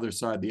ago, on the other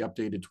side they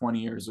updated 20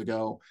 years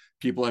ago.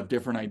 People have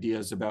different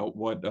ideas about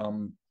what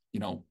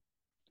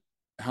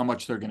how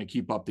much they're going to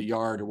keep up the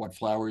yard or what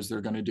flowers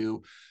they're going to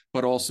do.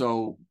 But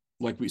also,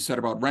 like we said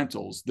about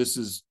rentals, this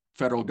is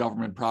federal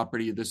government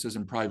property. This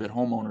isn't private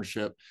home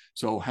ownership.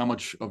 So how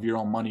much of your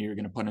own money you're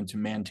going to put into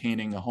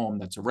maintaining a home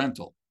that's a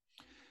rental?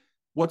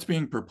 What's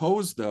being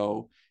proposed,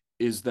 though,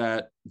 is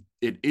that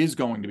it is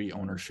going to be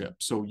ownership.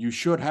 So you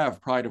should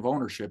have pride of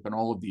ownership in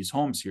all of these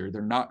homes here.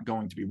 They're not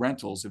going to be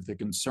rentals. If the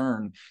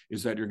concern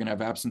is that you're going to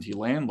have absentee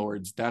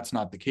landlords, that's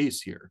not the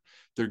case here.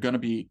 They're going to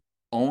be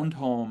owned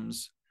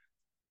homes,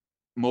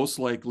 most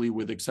likely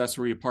with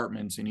accessory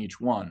apartments in each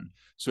one.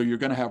 So you're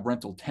going to have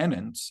rental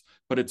tenants,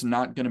 but it's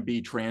not going to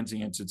be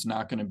transients. It's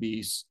not going to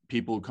be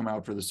people who come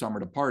out for the summer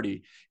to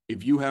party.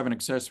 If you have an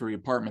accessory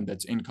apartment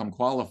that's income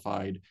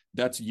qualified,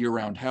 that's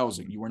year-round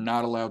housing. You are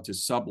not allowed to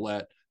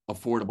sublet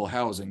affordable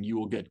housing. You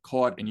will get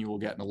caught and you will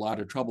get in a lot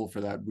of trouble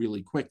for that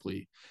really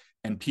quickly.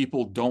 And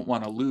people don't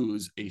want to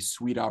lose a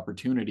sweet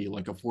opportunity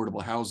like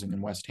affordable housing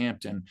in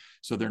Westhampton.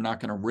 So they're not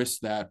going to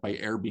risk that by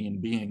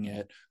Airbnb-ing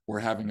it or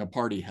having a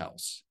party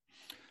house.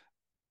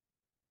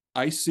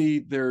 I see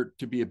there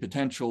to be a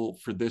potential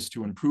for this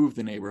to improve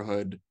the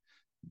neighborhood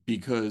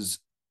because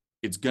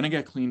it's going to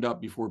get cleaned up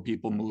before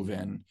people move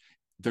in.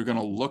 They're going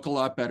to look a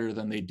lot better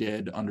than they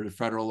did under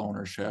federal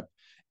ownership.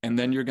 And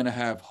then you're going to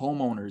have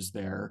homeowners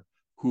there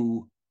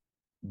who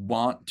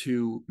want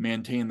to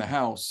maintain the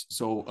house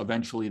so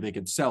eventually they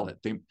could sell it.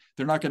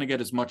 They're not going to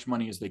get as much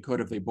money as they could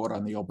if they bought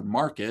on the open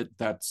market.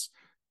 That's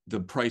the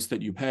price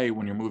that you pay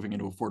when you're moving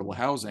into affordable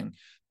housing,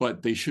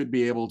 but they should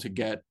be able to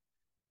get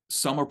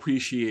some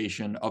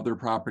appreciation of their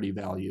property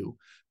value,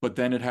 but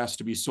then it has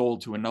to be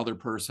sold to another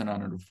person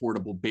on an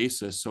affordable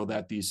basis so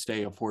that these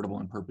stay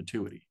affordable in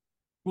perpetuity.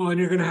 Well, and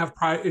you're going to have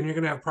pride, and you're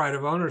going to have pride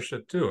of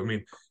ownership too. I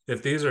mean,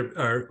 if these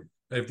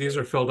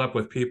are filled up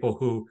with people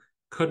who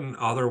couldn't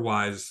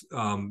otherwise,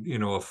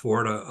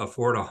 afford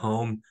a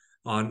home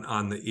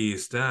on the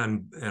East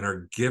End and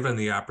are given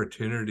the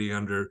opportunity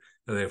under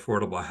the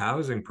affordable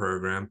housing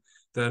program,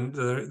 then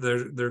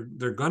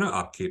they're going to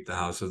upkeep the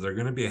houses. They're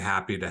going to be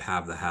happy to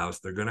have the house.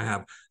 They're going to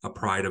have a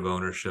pride of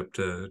ownership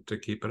to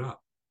keep it up.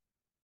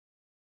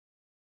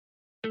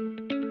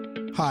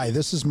 Hi,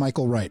 this is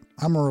Michael Wright.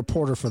 I'm a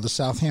reporter for the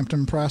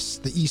Southampton Press,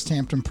 the East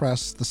Hampton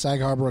Press, the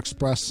Sag Harbor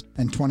Express,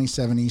 and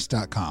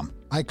 27east.com.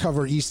 I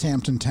cover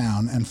Easthampton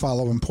Town and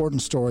follow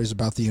important stories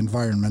about the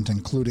environment,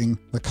 including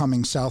the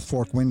coming South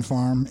Fork wind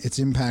farm, its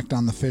impact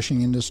on the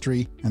fishing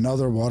industry, and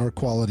other water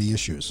quality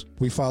issues.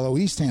 We follow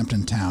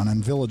Easthampton Town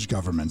and village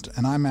government,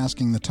 and I'm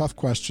asking the tough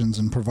questions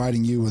and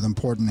providing you with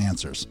important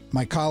answers.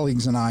 My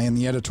colleagues and I in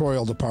the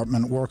editorial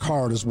department work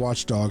hard as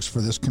watchdogs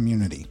for this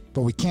community,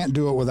 but we can't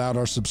do it without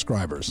our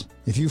subscribers.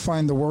 If you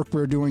find the work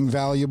we're doing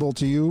valuable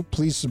to you,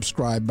 please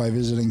subscribe by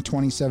visiting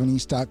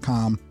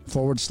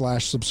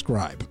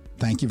 27east.com/subscribe.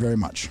 Thank you very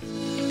much.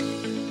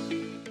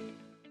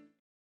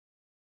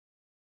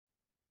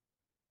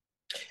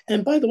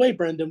 And by the way,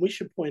 Brendan, we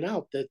should point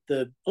out that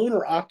the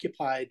owner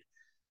occupied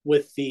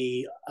with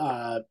the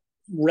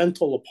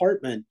rental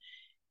apartment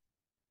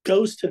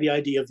goes to the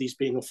idea of these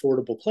being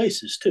affordable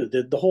places too.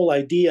 The whole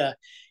idea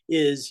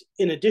is,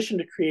 in addition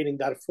to creating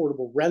that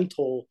affordable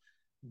rental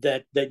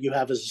that you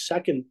have as a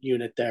second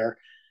unit there,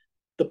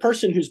 the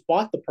person who's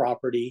bought the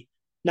property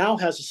now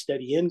has a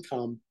steady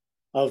income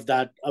of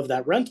that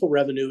rental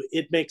revenue.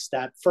 It makes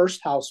that first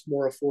house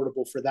more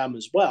affordable for them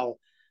as well.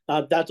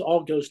 That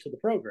all goes to the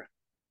program.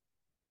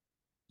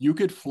 You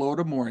could float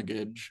a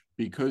mortgage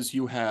because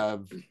you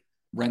have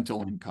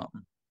rental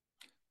income.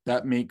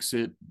 That makes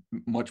it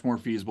much more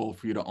feasible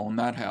for you to own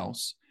that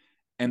house.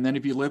 And then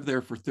if you live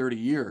there for 30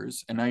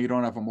 years and now you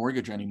don't have a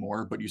mortgage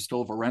anymore, but you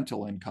still have a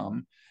rental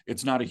income,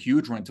 it's not a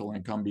huge rental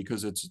income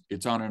because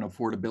it's on an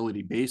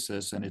affordability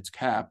basis and it's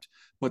capped,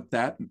 but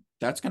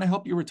that's going to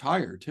help you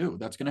retire too.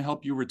 That's going to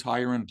help you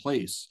retire in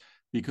place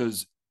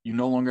because you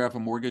no longer have a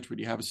mortgage, but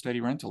you have a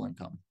steady rental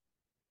income.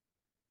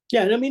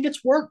 Yeah, and I mean,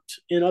 it's worked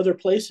in other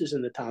places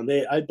in the town.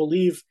 I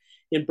believe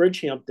in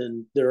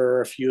Bridgehampton, there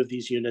are a few of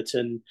these units,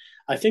 and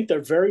I think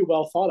they're very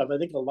well thought of. I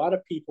think a lot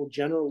of people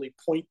generally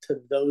point to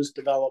those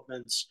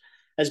developments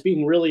as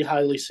being really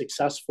highly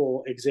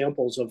successful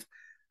examples of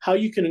how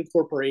you can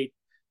incorporate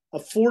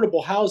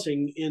affordable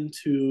housing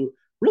into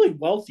really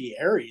wealthy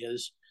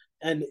areas,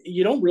 and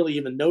you don't really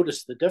even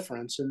notice the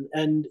difference.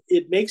 And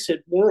it makes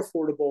it more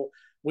affordable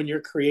when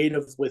you're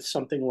creative with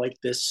something like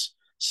this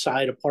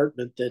side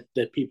apartment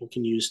that people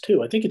can use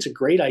too. I think it's a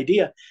great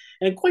idea.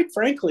 And quite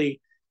frankly,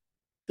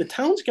 the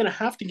town's going to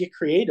have to get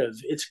creative.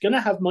 It's going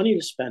to have money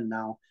to spend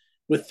now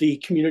with the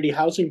community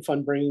housing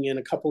fund bringing in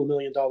a couple of $1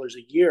 million a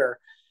year.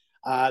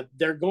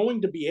 They're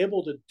going to be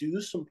able to do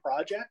some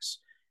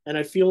projects. And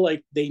I feel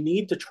like they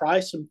need to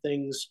try some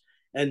things,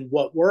 and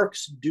what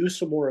works, do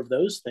some more of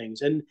those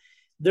things. And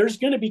there's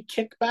going to be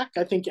kickback,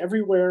 I think,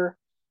 everywhere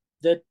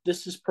that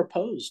this is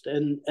proposed.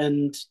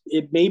 And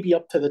it may be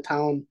up to the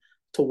town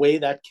to weigh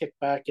that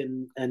kickback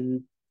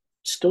and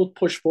still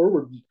push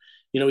forward,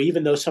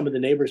 even though some of the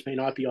neighbors may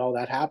not be all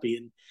that happy.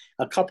 And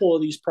a couple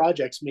of these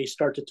projects may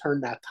start to turn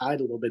that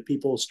tide a little bit.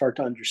 People will start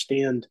to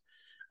understand,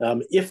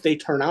 if they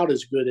turn out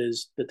as good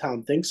as the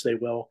town thinks they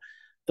will,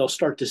 they'll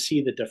start to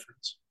see the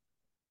difference.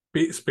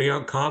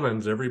 Speaking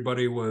Commons,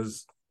 everybody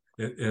was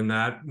in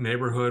that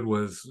neighborhood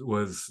was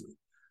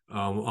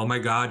oh my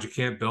God, you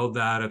can't build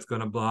that. It's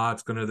going to blah.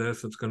 It's going to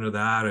this. It's going to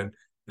that.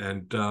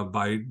 And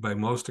by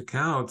most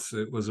accounts,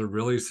 it was a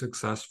really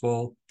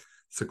successful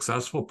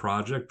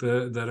project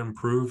that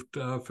improved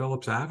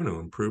Phillips Avenue,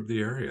 improved the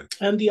area.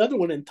 And the other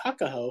one in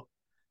Tuckahoe,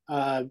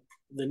 the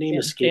name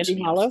escapes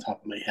me off the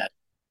top of my head.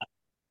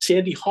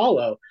 Sandy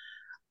Hollow.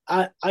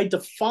 I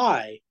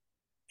defy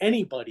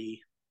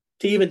anybody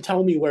to even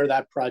tell me where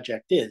that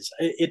project is.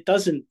 It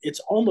doesn't. It's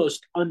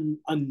almost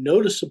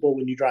unnoticeable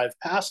when you drive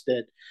past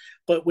it,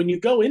 but when you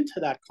go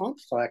into that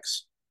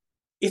complex,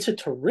 it's a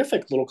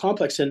terrific little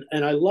complex. And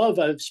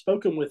I've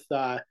spoken with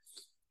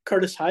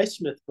Curtis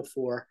Highsmith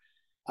before.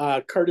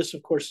 Curtis,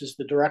 of course, is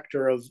the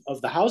director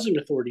of the housing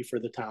authority for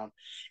the town,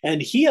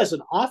 and he has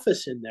an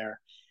office in there.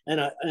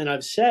 And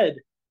I've said,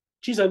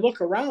 geez, I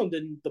look around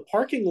and the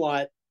parking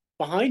lot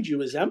behind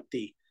you is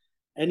empty.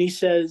 And he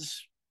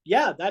says,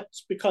 yeah,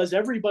 that's because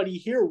everybody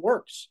here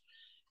works.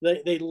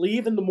 They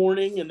leave in the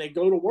morning and they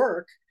go to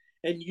work,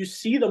 and you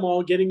see them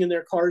all getting in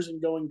their cars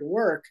and going to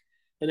work,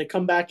 and they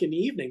come back in the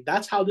evening.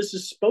 That's how this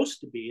is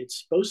supposed to be.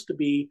 It's supposed to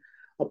be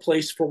a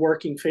place for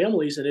working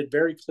families, and it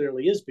very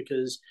clearly is,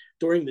 because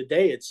during the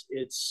day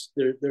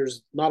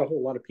there's not a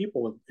whole lot of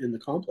people in the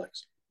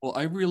complex. Well,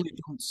 I really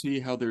don't see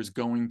how there's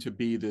going to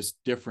be this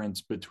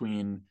difference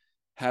between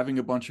having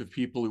a bunch of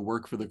people who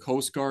work for the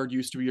Coast Guard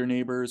used to be your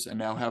neighbors, and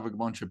now having a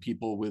bunch of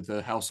people with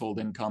a household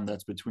income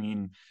that's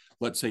between,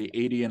 let's say,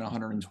 $80,000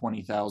 and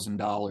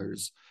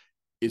 $120,000.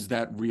 Is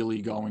that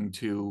really going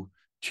to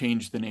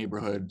change the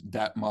neighborhood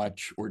that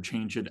much, or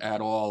change it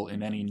at all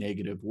in any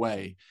negative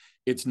way?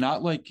 It's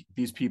not like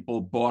these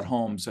people bought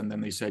homes and then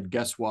they said,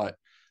 guess what?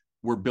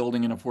 We're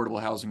building an affordable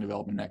housing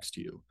development next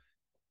to you.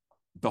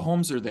 The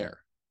homes are there.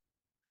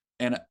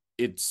 And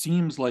it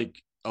seems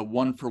like a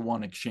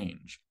one-for-one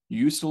exchange.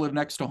 You used to live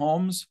next to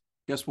homes.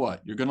 Guess what?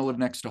 You're going to live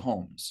next to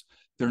homes.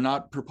 They're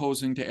not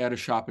proposing to add a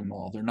shopping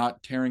mall. They're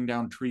not tearing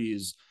down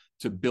trees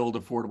to build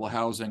affordable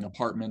housing,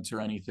 apartments,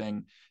 or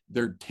anything.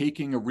 They're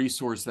taking a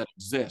resource that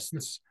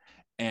exists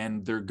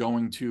and they're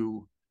going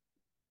to.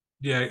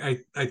 Yeah,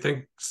 I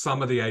think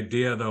some of the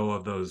idea, though,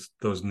 of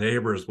those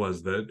neighbors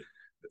was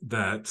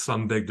that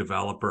some big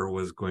developer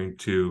was going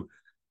to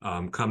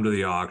come to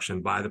the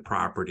auction, buy the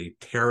property,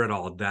 tear it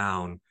all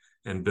down,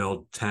 and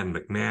build 10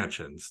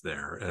 McMansions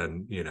there,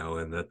 and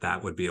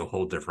that would be a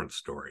whole different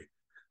story.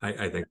 I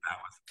think that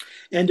was,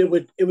 and it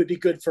would be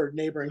good for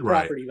neighboring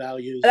property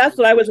values. That's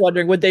what I was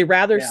wondering. Would they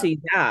rather see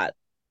that?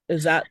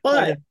 Is that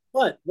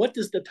but what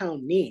does the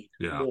town need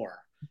more?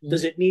 Mm-hmm.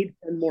 Does it need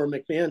more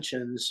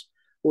McMansions,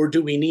 or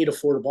do we need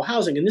affordable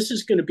housing? And this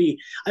is going to be,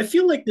 I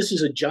feel like this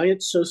is a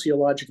giant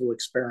sociological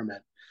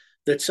experiment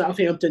that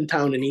Southampton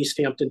Town and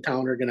Easthampton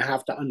Town are going to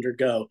have to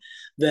undergo.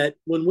 That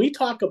when we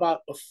talk about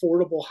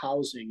affordable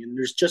housing, and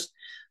there's just,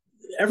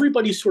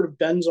 everybody sort of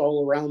bends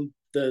all around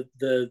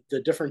the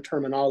different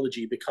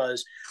terminology,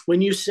 because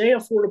when you say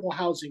affordable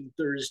housing,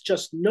 there's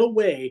just no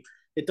way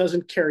it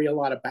doesn't carry a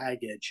lot of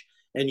baggage,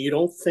 and you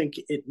don't think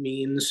it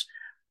means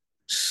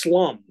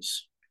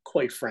slums,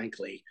 quite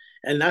frankly.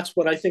 And that's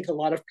what I think a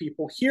lot of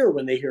people hear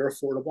when they hear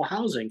affordable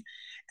housing.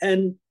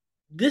 And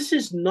this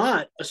is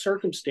not a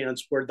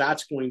circumstance where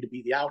that's going to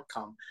be the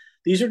outcome.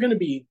 These are going to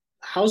be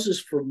houses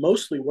for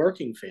mostly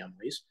working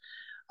families.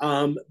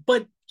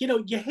 But,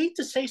 you hate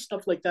to say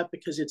stuff like that,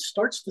 because it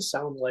starts to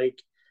sound like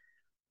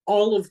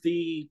all of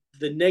the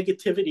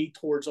negativity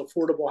towards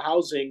affordable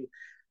housing,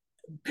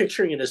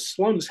 picturing it as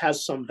slums,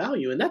 has some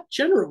value. And that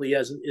generally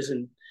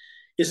isn't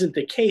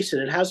the case,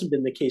 and it hasn't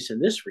been the case in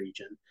this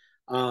region.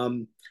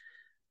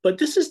 But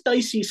this is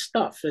dicey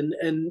stuff,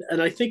 and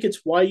I think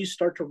it's why you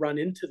start to run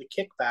into the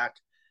kickback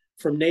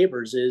from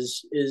neighbors.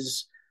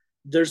 Is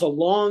there's a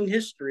long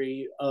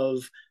history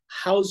of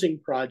housing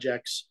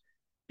projects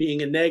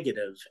being a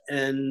negative,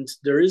 and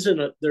there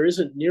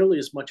isn't nearly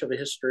as much of a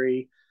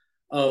history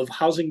of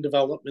housing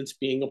developments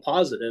being a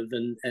positive,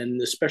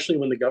 and especially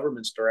when the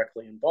government's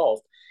directly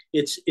involved.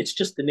 It's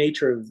just the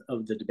nature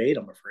of the debate,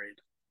 I'm afraid.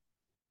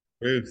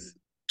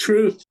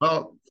 Truth.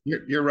 Well,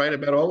 you're right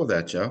about all of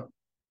that, Joe.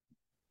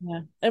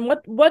 Yeah. And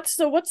what's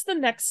the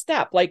next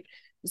step? Like,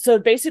 so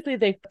basically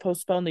they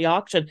postponed the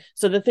auction.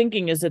 So the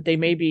thinking is that they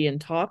may be in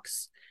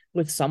talks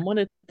with someone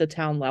at the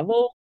town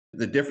level.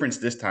 The difference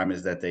this time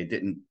is that they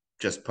didn't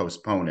just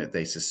postpone it,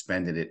 they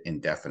suspended it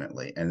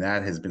indefinitely. And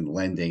that has been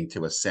lending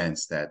to a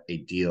sense that a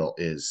deal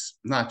is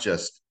not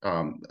just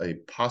a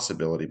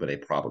possibility, but a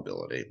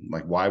probability.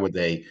 Like, why would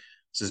they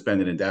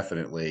suspend it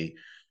indefinitely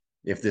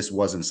if this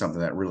wasn't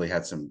something that really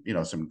had some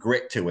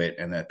grit to it,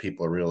 and that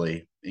people are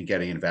really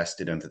getting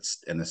invested in,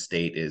 and the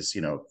state is,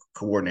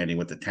 coordinating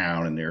with the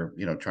town, and they're,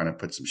 trying to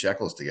put some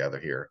shekels together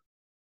here?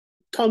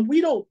 Tom,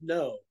 we don't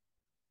know,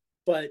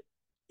 but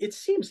it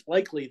seems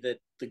likely that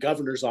the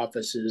governor's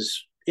office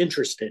is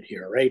interested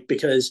here, right?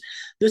 Because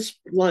this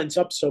lines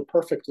up so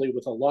perfectly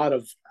with a lot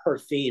of her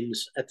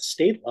themes at the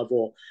state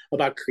level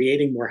about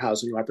creating more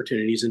housing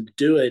opportunities, and to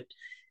do it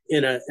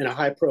in a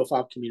high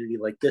profile community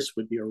like this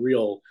would be a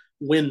real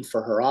win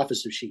for her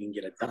office if she can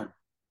get it done.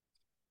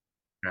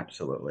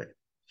 Absolutely.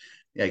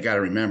 Yeah, you got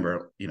to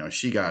remember,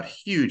 she got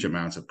huge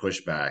amounts of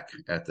pushback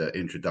at the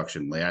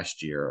introduction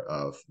last year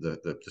of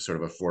the sort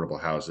of affordable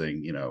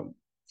housing,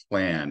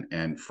 plan.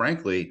 And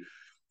frankly,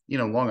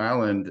 Long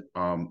Island,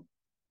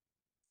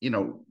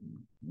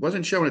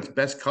 wasn't showing its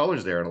best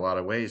colors there in a lot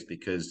of ways,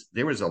 because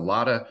there was a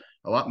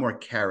lot more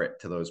carrot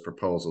to those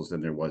proposals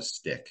than there was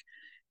stick.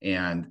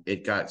 And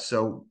it got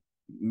so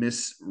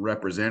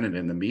misrepresented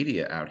in the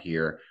media out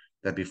here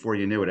that before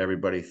you knew it,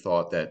 everybody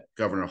thought that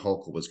Governor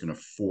Hochul was going to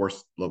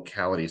force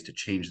localities to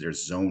change their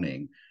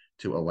zoning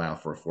to allow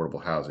for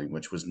affordable housing,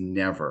 which was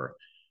never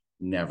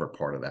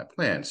part of that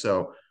plan.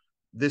 So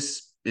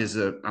this is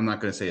I'm not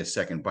going to say a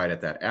second bite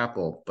at that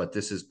apple, but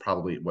this is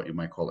probably what you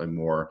might call a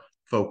more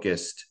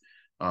focused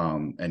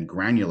and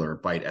granular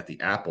bite at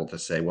the apple, to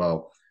say,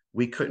 well,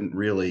 we couldn't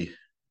really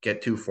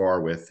get too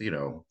far with,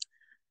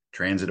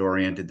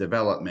 transit-oriented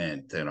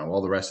development,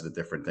 all the rest of the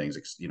different things,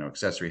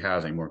 accessory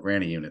housing, more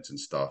granny units and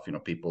stuff.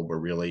 People were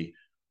really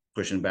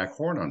pushing back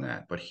hard on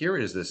that. But here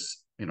is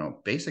this,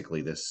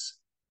 basically this,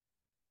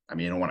 I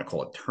don't want to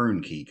call it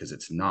turnkey, because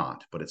it's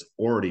not, but it's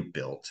already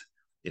built.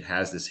 It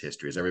has this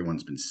history, as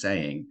everyone's been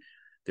saying.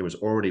 there was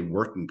already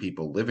working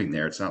people living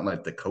there. It's not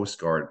like the Coast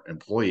Guard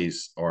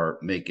employees are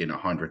making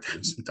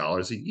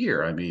 $100,000 a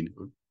year. I mean,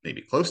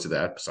 maybe close to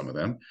that, some of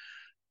them.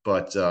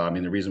 But I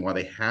mean, the reason why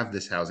they have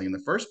this housing in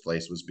the first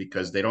place was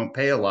because they don't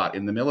pay a lot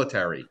in the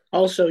military.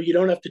 Also, you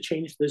don't have to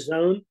change the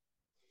zone.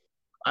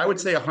 I would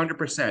say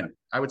 100%.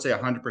 I would say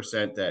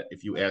 100% that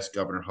if you ask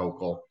Governor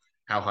Hochul,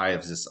 how high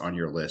is this on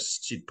your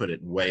list, she'd put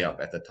it way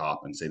up at the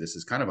top and say this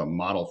is kind of a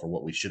model for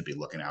what we should be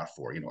looking out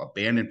for.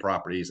 Abandoned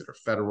properties that are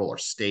federal or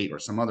state or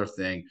some other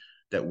thing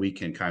that we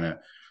can kind of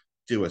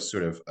do a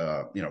sort of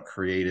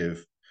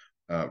creative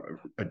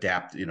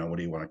adapt. What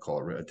do you want to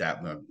call it?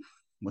 Adapt.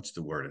 What's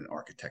the word in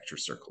architecture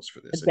circles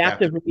for this?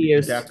 Adaptive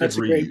reuse. That's a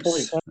great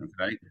point.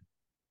 Okay.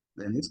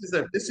 And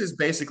this is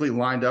basically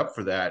lined up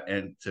for that.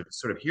 And to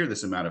sort of hear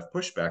this amount of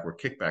pushback or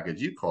kickback,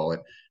 as you call it,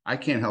 I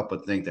can't help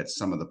but think that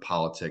some of the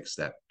politics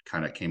that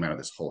kind of came out of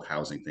this whole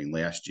housing thing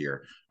last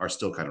year are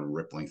still kind of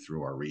rippling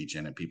through our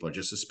region, and people are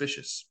just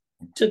suspicious.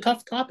 It's a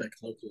tough topic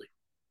locally.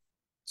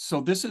 So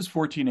this is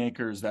 14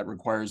 acres that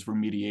requires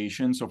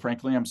remediation. So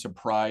frankly, I'm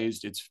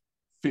surprised it's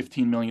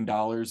 $15 million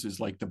is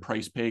like the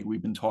price peg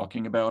we've been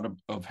talking about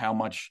of how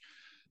much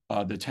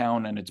the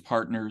town and its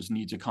partners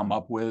need to come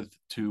up with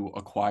to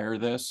acquire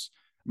this.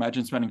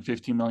 Imagine spending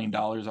 $15 million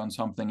on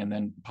something and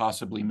then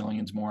possibly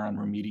millions more on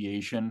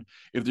remediation.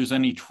 If there's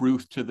any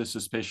truth to the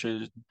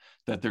suspicion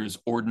that there's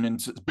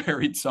ordnance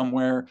buried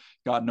somewhere,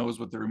 God knows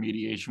what the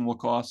remediation will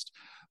cost.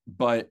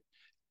 But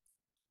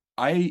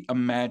I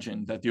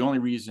imagine that the only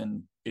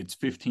reason it's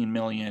 15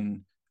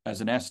 million as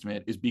an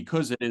estimate is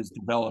because it is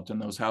developed and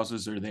those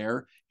houses are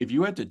there. If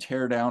you had to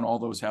tear down all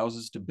those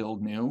houses to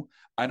build new,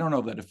 I don't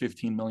know that a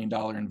 $15 million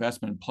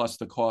investment plus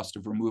the cost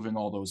of removing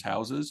all those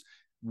houses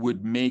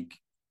would make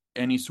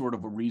any sort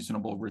of a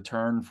reasonable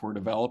return for a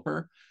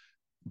developer.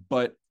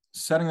 But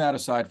setting that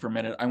aside for a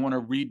minute, I want to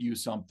read you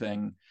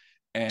something.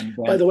 And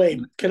by the way,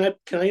 can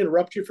I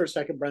interrupt you for a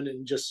second, Brendan,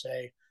 and just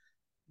say,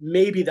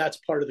 maybe that's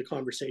part of the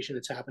conversation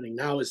that's happening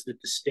now, is that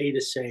the state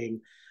is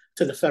saying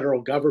to the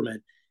federal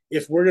government,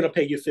 if we're going to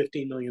pay you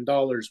 $15 million,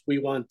 we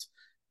want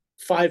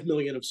 $5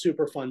 million of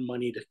Superfund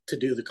money to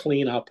do the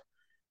cleanup,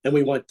 and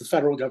we want the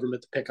federal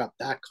government to pick up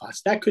that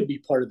cost. That could be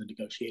part of the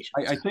negotiation.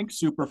 I think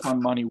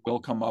Superfund money will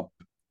come up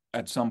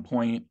at some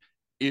point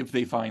if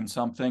they find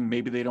something.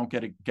 Maybe they don't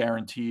get it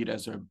guaranteed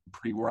as a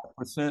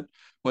prerequisite,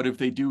 but if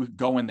they do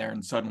go in there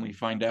and suddenly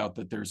find out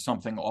that there's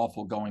something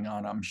awful going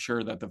on, I'm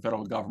sure that the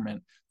federal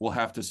government will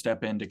have to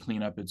step in to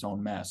clean up its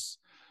own mess.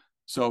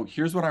 So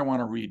here's what I want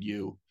to read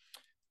you.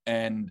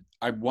 And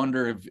I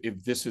wonder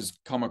if this has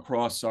come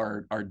across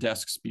our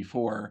desks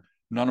before.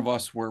 None of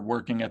us were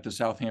working at the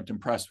Southampton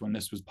Press when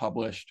this was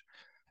published.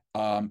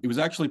 It was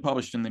actually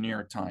published in the New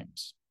York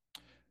Times.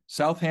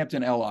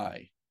 Southampton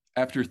LI,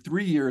 after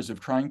 3 years of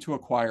trying to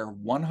acquire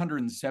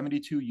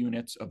 172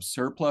 units of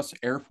surplus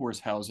Air Force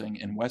housing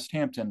in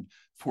Westhampton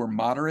for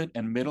moderate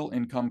and middle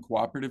income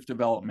cooperative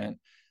development,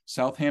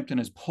 Southampton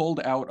has pulled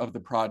out of the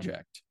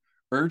project.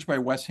 Urged by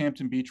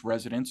Westhampton Beach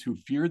residents who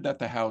feared that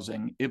the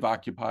housing, if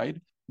occupied,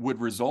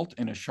 would result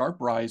in a sharp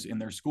rise in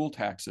their school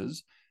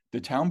taxes, the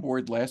town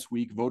board last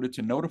week voted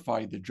to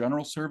notify the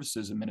General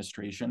Services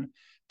Administration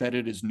that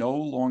it is no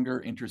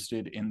longer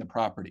interested in the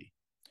property.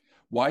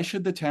 Why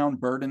should the town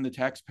burden the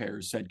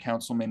taxpayers, said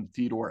Councilman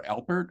Theodore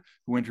Alpert,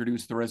 who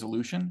introduced the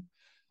resolution.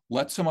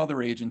 Let some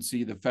other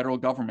agency, the federal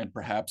government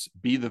perhaps,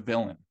 be the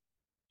villain.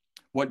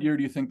 What year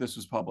do you think this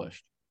was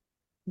published?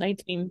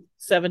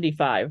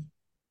 1975.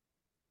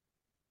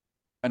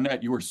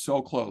 Annette, you were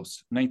so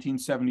close.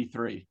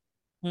 1973.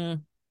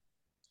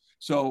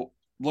 So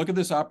look at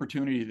this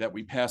opportunity that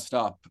we passed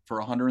up for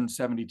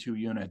 172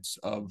 units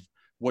of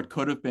what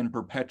could have been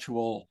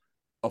perpetual,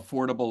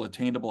 affordable,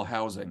 attainable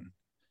housing.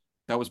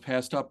 That was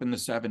passed up in the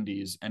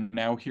 70s, and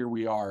now here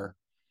we are,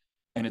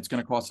 and it's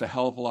going to cost a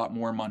hell of a lot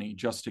more money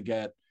just to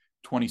get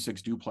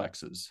 26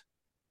 duplexes.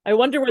 I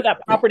wonder where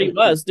that property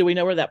was. Do we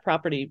know where that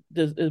property,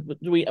 do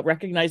we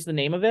recognize the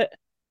name of it?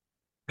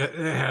 It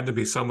had to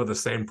be some of the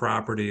same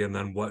property, and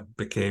then what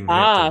became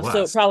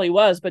so it probably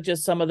was, but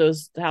just some of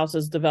those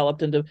houses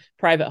developed into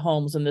private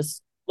homes, and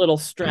this little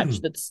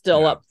stretch that's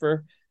still up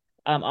for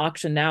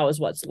auction now is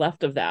what's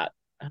left of that.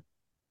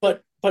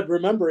 But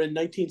remember, in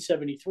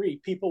 1973,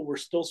 people were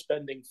still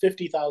spending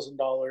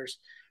 $50,000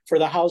 for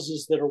the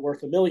houses that are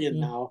worth $1 million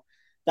now.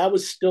 That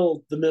was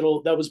still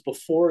that was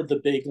before the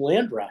big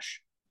land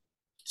rush.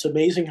 It's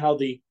amazing how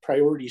the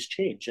priorities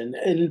change,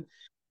 and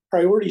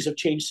priorities have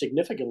changed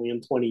significantly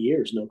in 20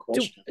 years, no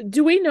question.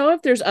 Do we know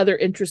if there's other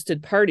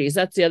interested parties?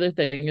 That's the other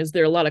thing. Is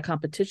there a lot of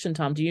competition,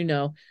 Tom? Do you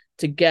know,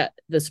 to get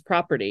this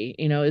property?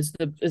 Is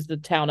the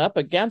town up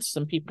against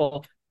some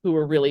people who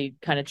are really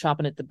kind of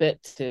chomping at the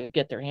bit to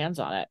get their hands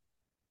on it?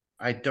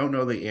 I don't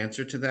know the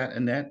answer to that,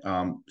 Annette,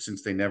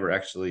 since they never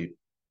actually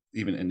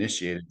even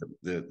initiated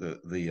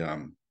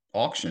the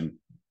auction.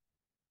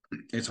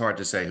 It's hard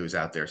to say who's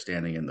out there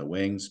standing in the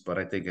wings, but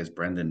I think, as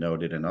Brendan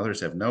noted and others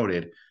have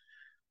noted,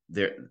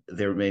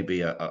 there may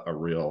be a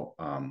real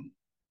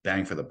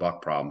bang for the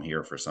buck problem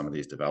here for some of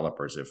these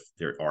developers if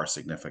there are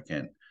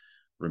significant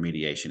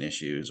remediation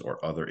issues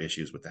or other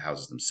issues with the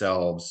houses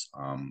themselves.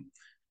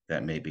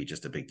 That may be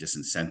just a big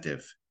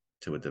disincentive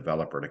to a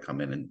developer to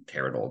come in and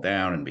tear it all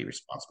down and be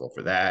responsible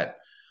for that.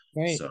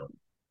 Right. So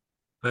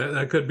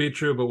that could be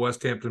true, but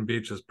Westhampton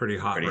Beach is pretty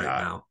hot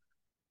now.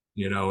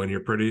 And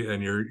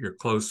you're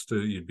close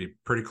to, you'd be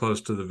pretty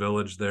close to the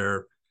village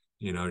there.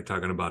 You're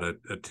talking about a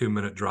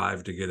 2-minute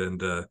drive to get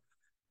into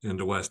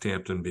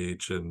Westhampton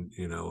Beach, and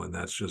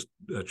that's just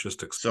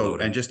exploding. So,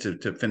 and just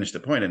to finish the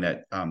point in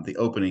that, the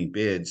opening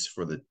bids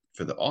for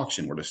the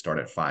auction were to start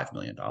at $5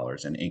 million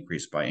and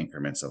increase by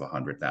increments of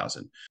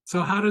 100,000.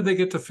 So how did they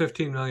get to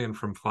 15 million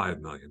from 5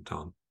 million,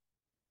 Tom?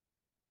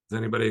 Does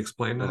anybody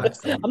explain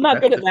that? I'm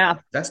not good at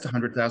math. That's the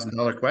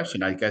 $100,000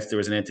 question. I guess there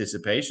was an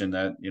anticipation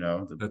that,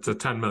 that's a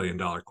 $10 million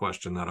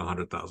question, not a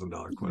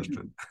 $100,000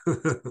 question.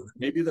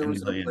 Maybe there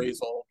was an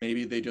appraisal.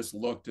 Maybe they just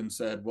looked and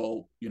said,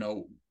 well,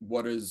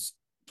 what is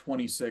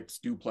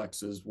 26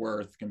 duplexes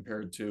worth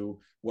compared to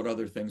what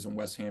other things in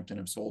Westhampton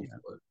have sold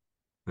for?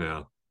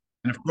 Yeah.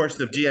 And of course,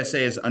 the GSA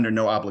is under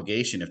no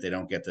obligation if they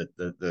don't get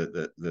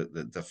the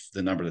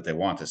number that they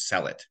want to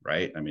sell it,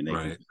 right? I mean, they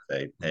can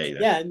say, hey.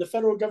 Yeah, and the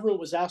federal government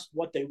was asked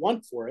what they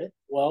want for it.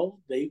 Well,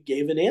 they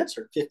gave an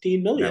answer,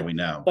 15 million. Yeah, we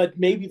know. But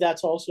maybe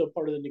that's also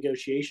part of the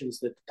negotiations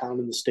that the town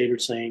and the state are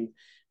saying,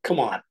 come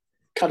on,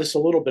 cut us a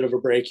little bit of a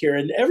break here.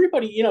 And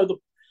everybody,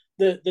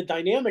 the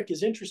dynamic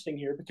is interesting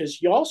here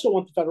because you also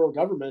want the federal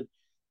government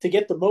to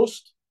get the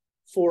most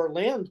for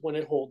land when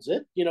it holds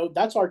it.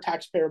 That's our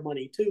taxpayer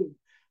money too.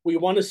 We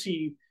want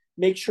to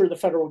make sure the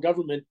federal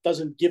government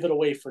doesn't give it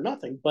away for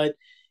nothing. But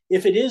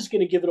if it is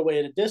going to give it away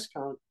at a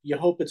discount, you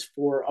hope it's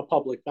for a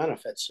public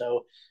benefit.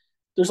 So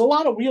there's a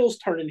lot of wheels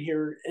turning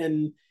here.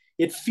 And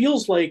it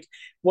feels like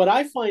what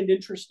I find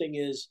interesting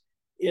is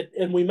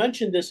and we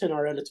mentioned this in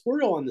our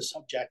editorial on the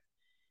subject,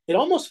 it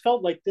almost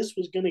felt like this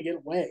was going to get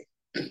away,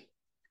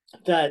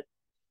 that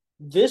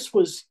this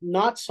was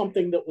not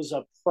something that was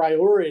a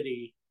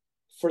priority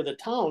for the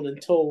town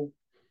until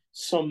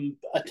some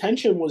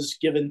attention was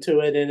given to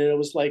it. And it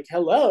was like,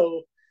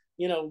 hello,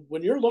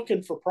 when you're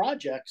looking for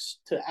projects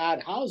to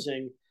add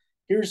housing,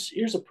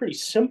 here's a pretty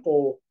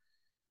simple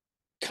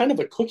kind of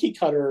a cookie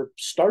cutter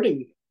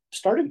starting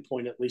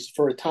point, at least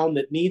for a town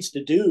that needs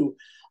to do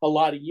a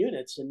lot of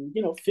units. And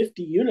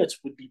 50 units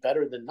would be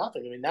better than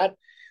nothing. I mean, that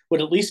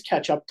would at least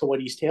catch up to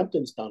what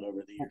Easthampton's done over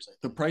the years.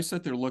 The price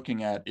that they're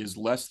looking at is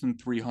less than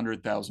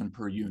 $300,000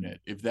 per unit.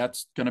 If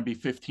that's going to be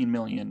 15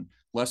 million,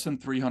 less than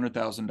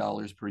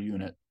 $300,000 per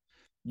unit,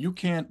 you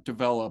can't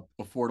develop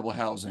affordable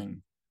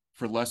housing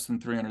for less than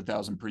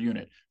 $300,000 per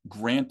unit.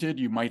 Granted,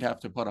 you might have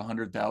to put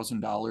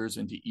 $100,000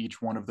 into each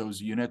one of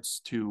those units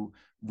to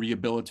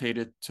rehabilitate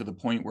it to the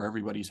point where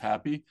everybody's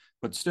happy,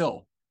 but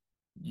still,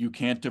 you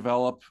can't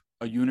develop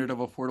a unit of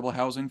affordable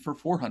housing for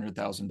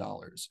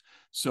 $400,000.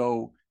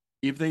 So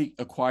if they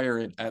acquire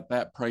it at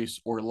that price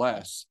or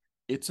less,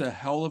 it's a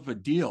hell of a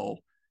deal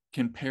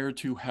compared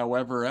to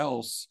however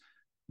else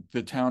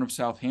the town of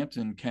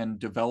Southampton can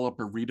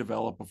develop or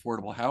redevelop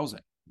affordable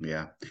housing.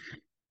 Yeah.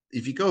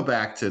 If you go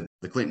back to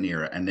the Clinton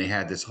era, and they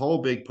had this whole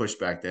big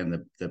pushback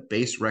then, the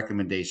base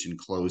recommendation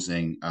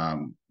closing,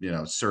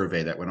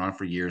 survey that went on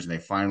for years, and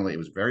it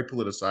was very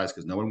politicized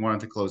because no one wanted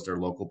to close their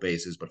local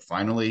bases, but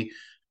finally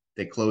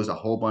they closed a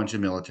whole bunch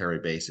of military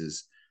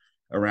bases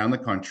around the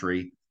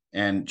country.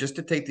 And just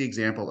to take the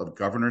example of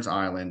Governor's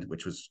Island,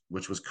 which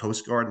was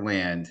Coast Guard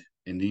land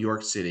in New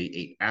York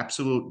City, an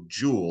absolute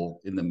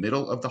jewel in the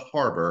middle of the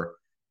harbor,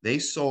 they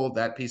sold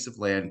that piece of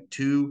land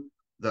to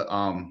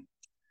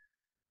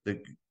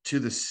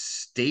the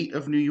state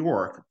of New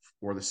York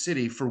or the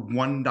city for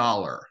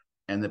 $1.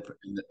 And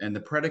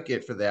the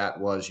predicate for that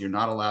was you're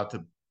not allowed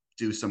to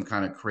do some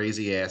kind of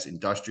crazy ass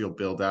industrial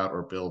build out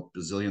or build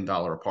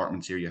bazillion-dollar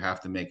apartments here. You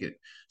have to make it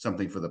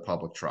something for the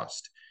public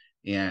trust.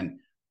 And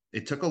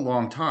it took a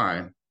long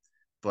time,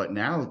 but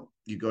now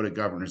you go to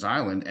Governor's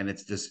Island and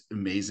it's this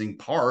amazing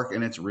park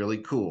and it's really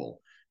cool.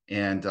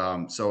 And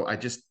so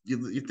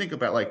you think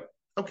about like,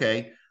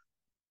 okay,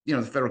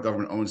 the federal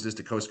government owns this,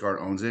 the Coast Guard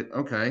owns it.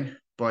 Okay.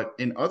 But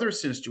in other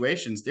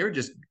situations, they're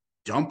just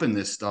dumping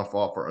this stuff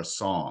off for a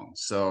song.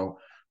 So,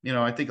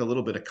 I think a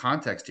little bit of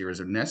context here is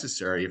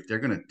necessary if they're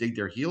going to dig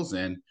their heels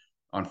in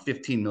on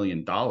 $15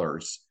 million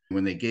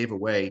when they gave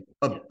away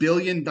 $1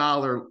 billion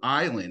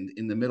island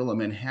in the middle of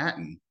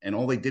Manhattan. And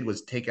all they did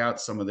was take out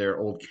some of their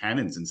old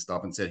cannons and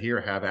stuff and said, here,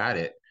 have at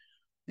it.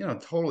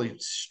 Totally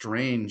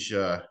strange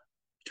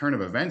turn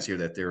of events here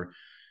that they're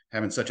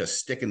having such a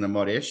stick in the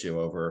mud issue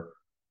over,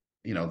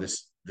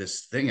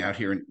 this thing out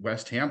here in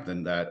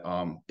Westhampton that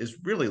is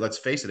really, let's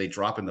face it, a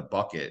drop in the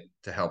bucket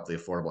to help the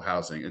affordable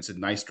housing. It's a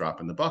nice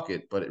drop in the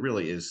bucket, but it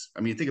really is.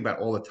 I mean, think about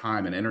all the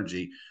time and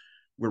energy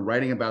we're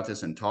writing about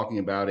this and talking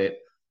about it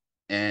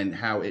and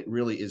how it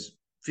really is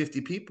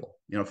 50 people,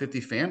 50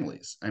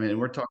 families. I mean,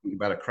 we're talking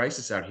about a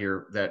crisis out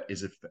here that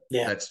is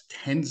that's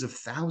tens of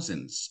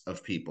thousands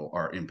of people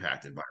are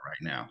impacted by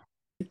right now.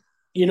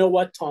 You know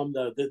what, Tom,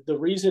 though, the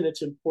reason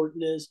it's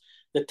important is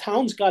the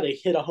town's got to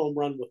hit a home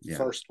run with the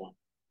first one.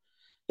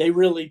 They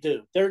really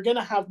do. They're going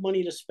to have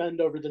money to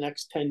spend over the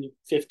next 10,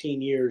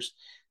 15 years.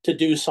 to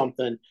do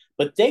something,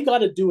 but they got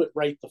to do it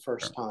right the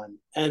first time.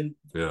 And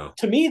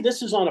to me,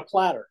 this is on a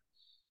platter.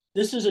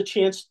 This is a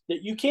chance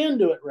that you can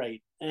do it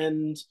right.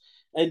 And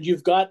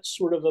you've got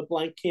sort of a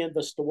blank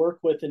canvas to work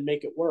with and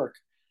make it work.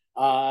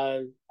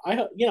 I'd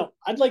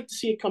like to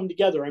see it come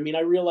together. I mean,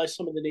 I realize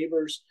some of the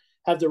neighbors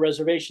have their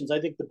reservations. I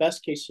think the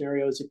best case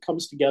scenario is it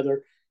comes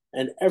together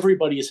and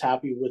everybody is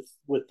happy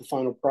with the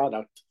final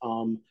product.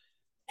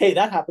 Hey,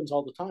 that happens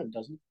all the time,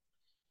 doesn't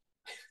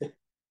it?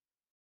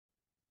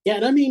 Yeah,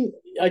 and I mean,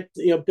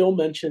 Bill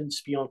mentioned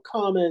Spion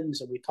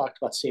Commons, and we talked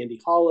about Sandy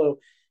Hollow.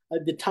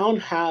 The town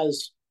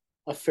has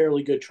a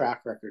fairly good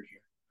track record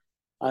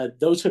here.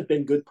 Those have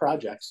been good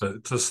projects.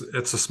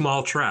 It's a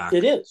small track.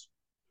 It is.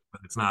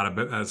 But it's not a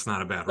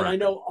bad But record. I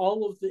know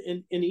all of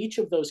in each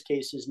of those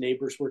cases,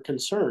 neighbors were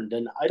concerned,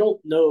 and I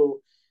don't know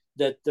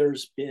that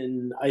there's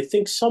been. I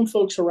think some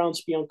folks around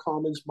Spion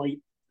Commons might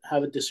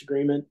have a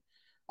disagreement,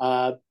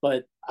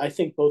 but I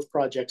think both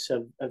projects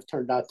have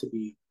turned out to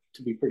be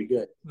pretty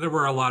good. There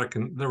were a lot of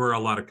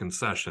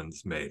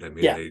concessions made. I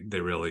mean,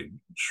 they really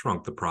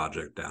shrunk the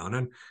project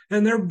down,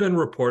 and there have been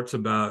reports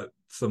about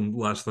some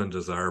less than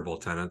desirable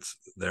tenants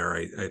there.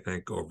 I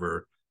think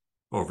over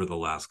the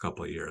last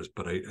couple of years,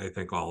 but I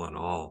think all in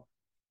all,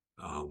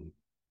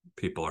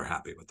 people are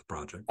happy with the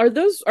project. Are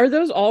those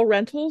all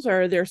rentals,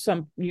 or are there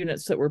some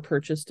units that were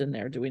purchased in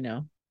there? Do we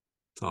know?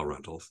 It's all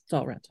rentals. It's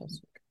all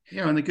rentals.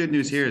 And the good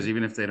news here is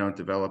even if they don't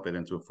develop it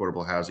into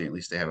affordable housing, at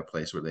least they have a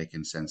place where they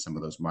can send some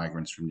of those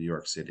migrants from New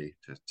York City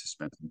to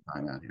spend some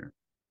time out here.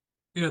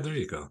 Yeah, there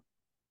you go.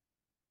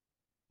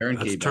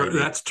 Turnkey,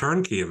 that's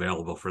turnkey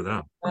available for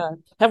them.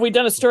 Have we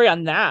done a story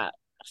on that?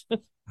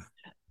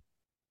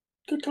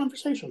 Good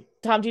conversation.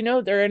 Tom, do you know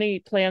if there are any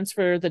plans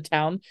for the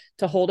town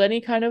to hold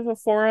any kind of a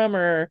forum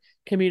or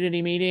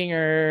community meeting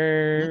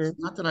or?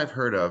 Not that I've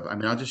heard of. I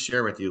mean, I'll just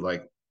share with you,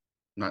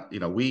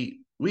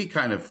 we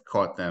kind of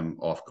caught them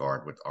off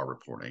guard with our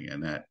reporting,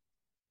 and that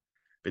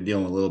been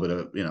dealing with a little bit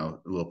of, a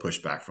little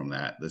pushback from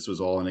that. This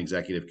was all an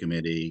executive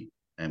committee.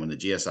 And when the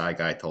GSI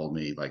guy told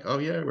me oh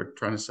yeah, we're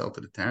trying to sell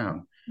to the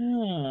town,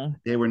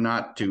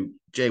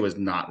 Jay was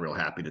not real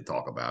happy to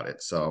talk about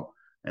it. So,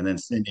 and then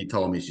Cindy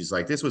told me, she's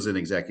like, this was an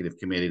executive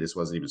committee. This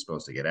wasn't even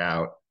supposed to get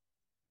out.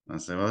 And I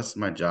said, well, this is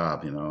my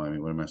job. I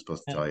mean, what am I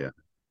supposed to tell you?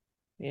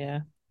 Yeah.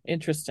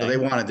 Interesting. So they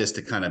wanted this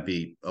to kind of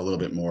be a little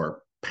bit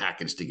more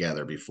packaged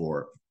together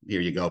before, here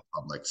you go,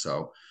 public.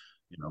 So,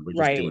 we're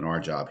just doing our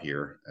job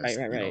here as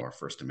our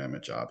First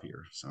Amendment job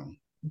here. So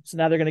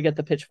now they're going to get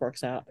the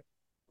pitchforks out.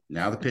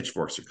 Now the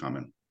pitchforks are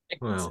coming.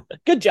 Well,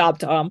 good job,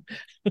 Tom.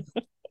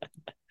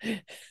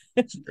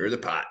 Stir the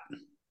pot.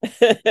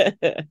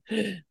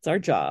 It's our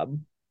job.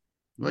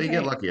 Well, you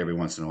get lucky every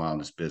once in a while in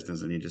this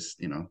business, and you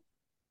just,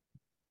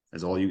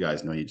 as all you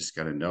guys know, you just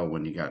got to know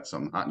when you got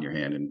something hot in your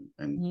hand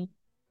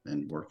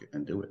and work it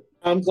and do it.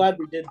 I'm glad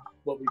we did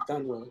what we've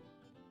done, Willie.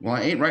 Well,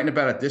 I ain't writing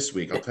about it this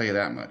week. I'll tell you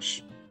that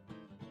much.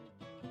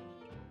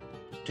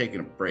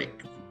 Taking a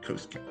break from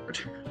Coast Guard.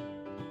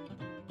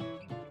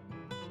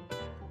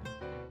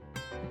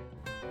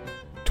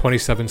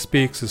 27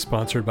 Speaks is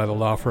sponsored by the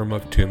law firm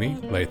of Toomey,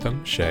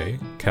 Latham, Shea,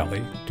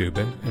 Kelly,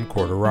 Dubin, and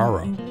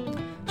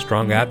Corderaro.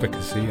 Strong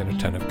advocacy and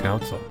attentive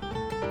counsel.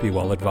 Be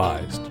well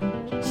advised.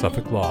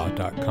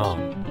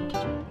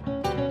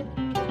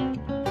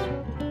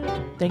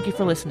 SuffolkLaw.com. Thank you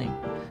for listening.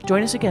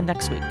 Join us again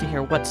next week to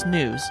hear what's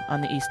news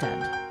on the East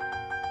End.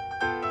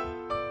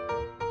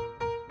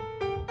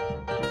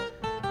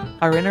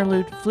 Our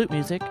interlude flute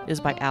music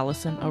is by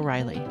Allison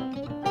O'Reilly.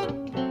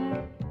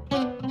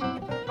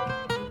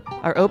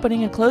 Our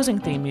opening and closing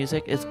theme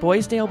music is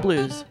Boysdale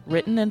Blues,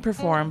 written and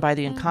performed by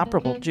the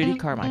incomparable Judy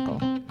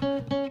Carmichael.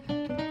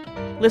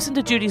 Listen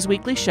to Judy's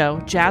weekly show,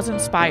 Jazz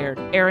Inspired,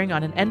 airing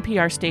on an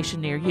NPR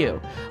station near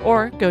you,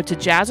 or go to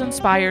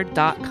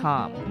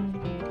jazzinspired.com.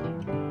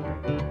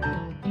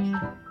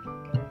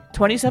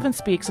 27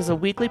 Speaks is a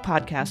weekly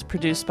podcast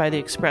produced by the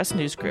Express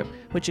News Group,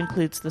 which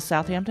includes the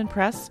Southampton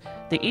Press,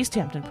 the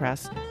Easthampton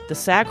Press, the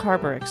Sag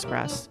Harbor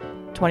Express,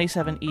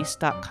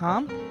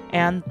 27east.com,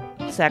 and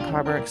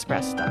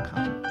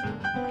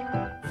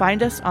sagharborexpress.com.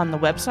 Find us on the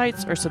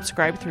websites or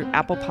subscribe through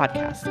Apple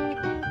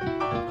Podcasts.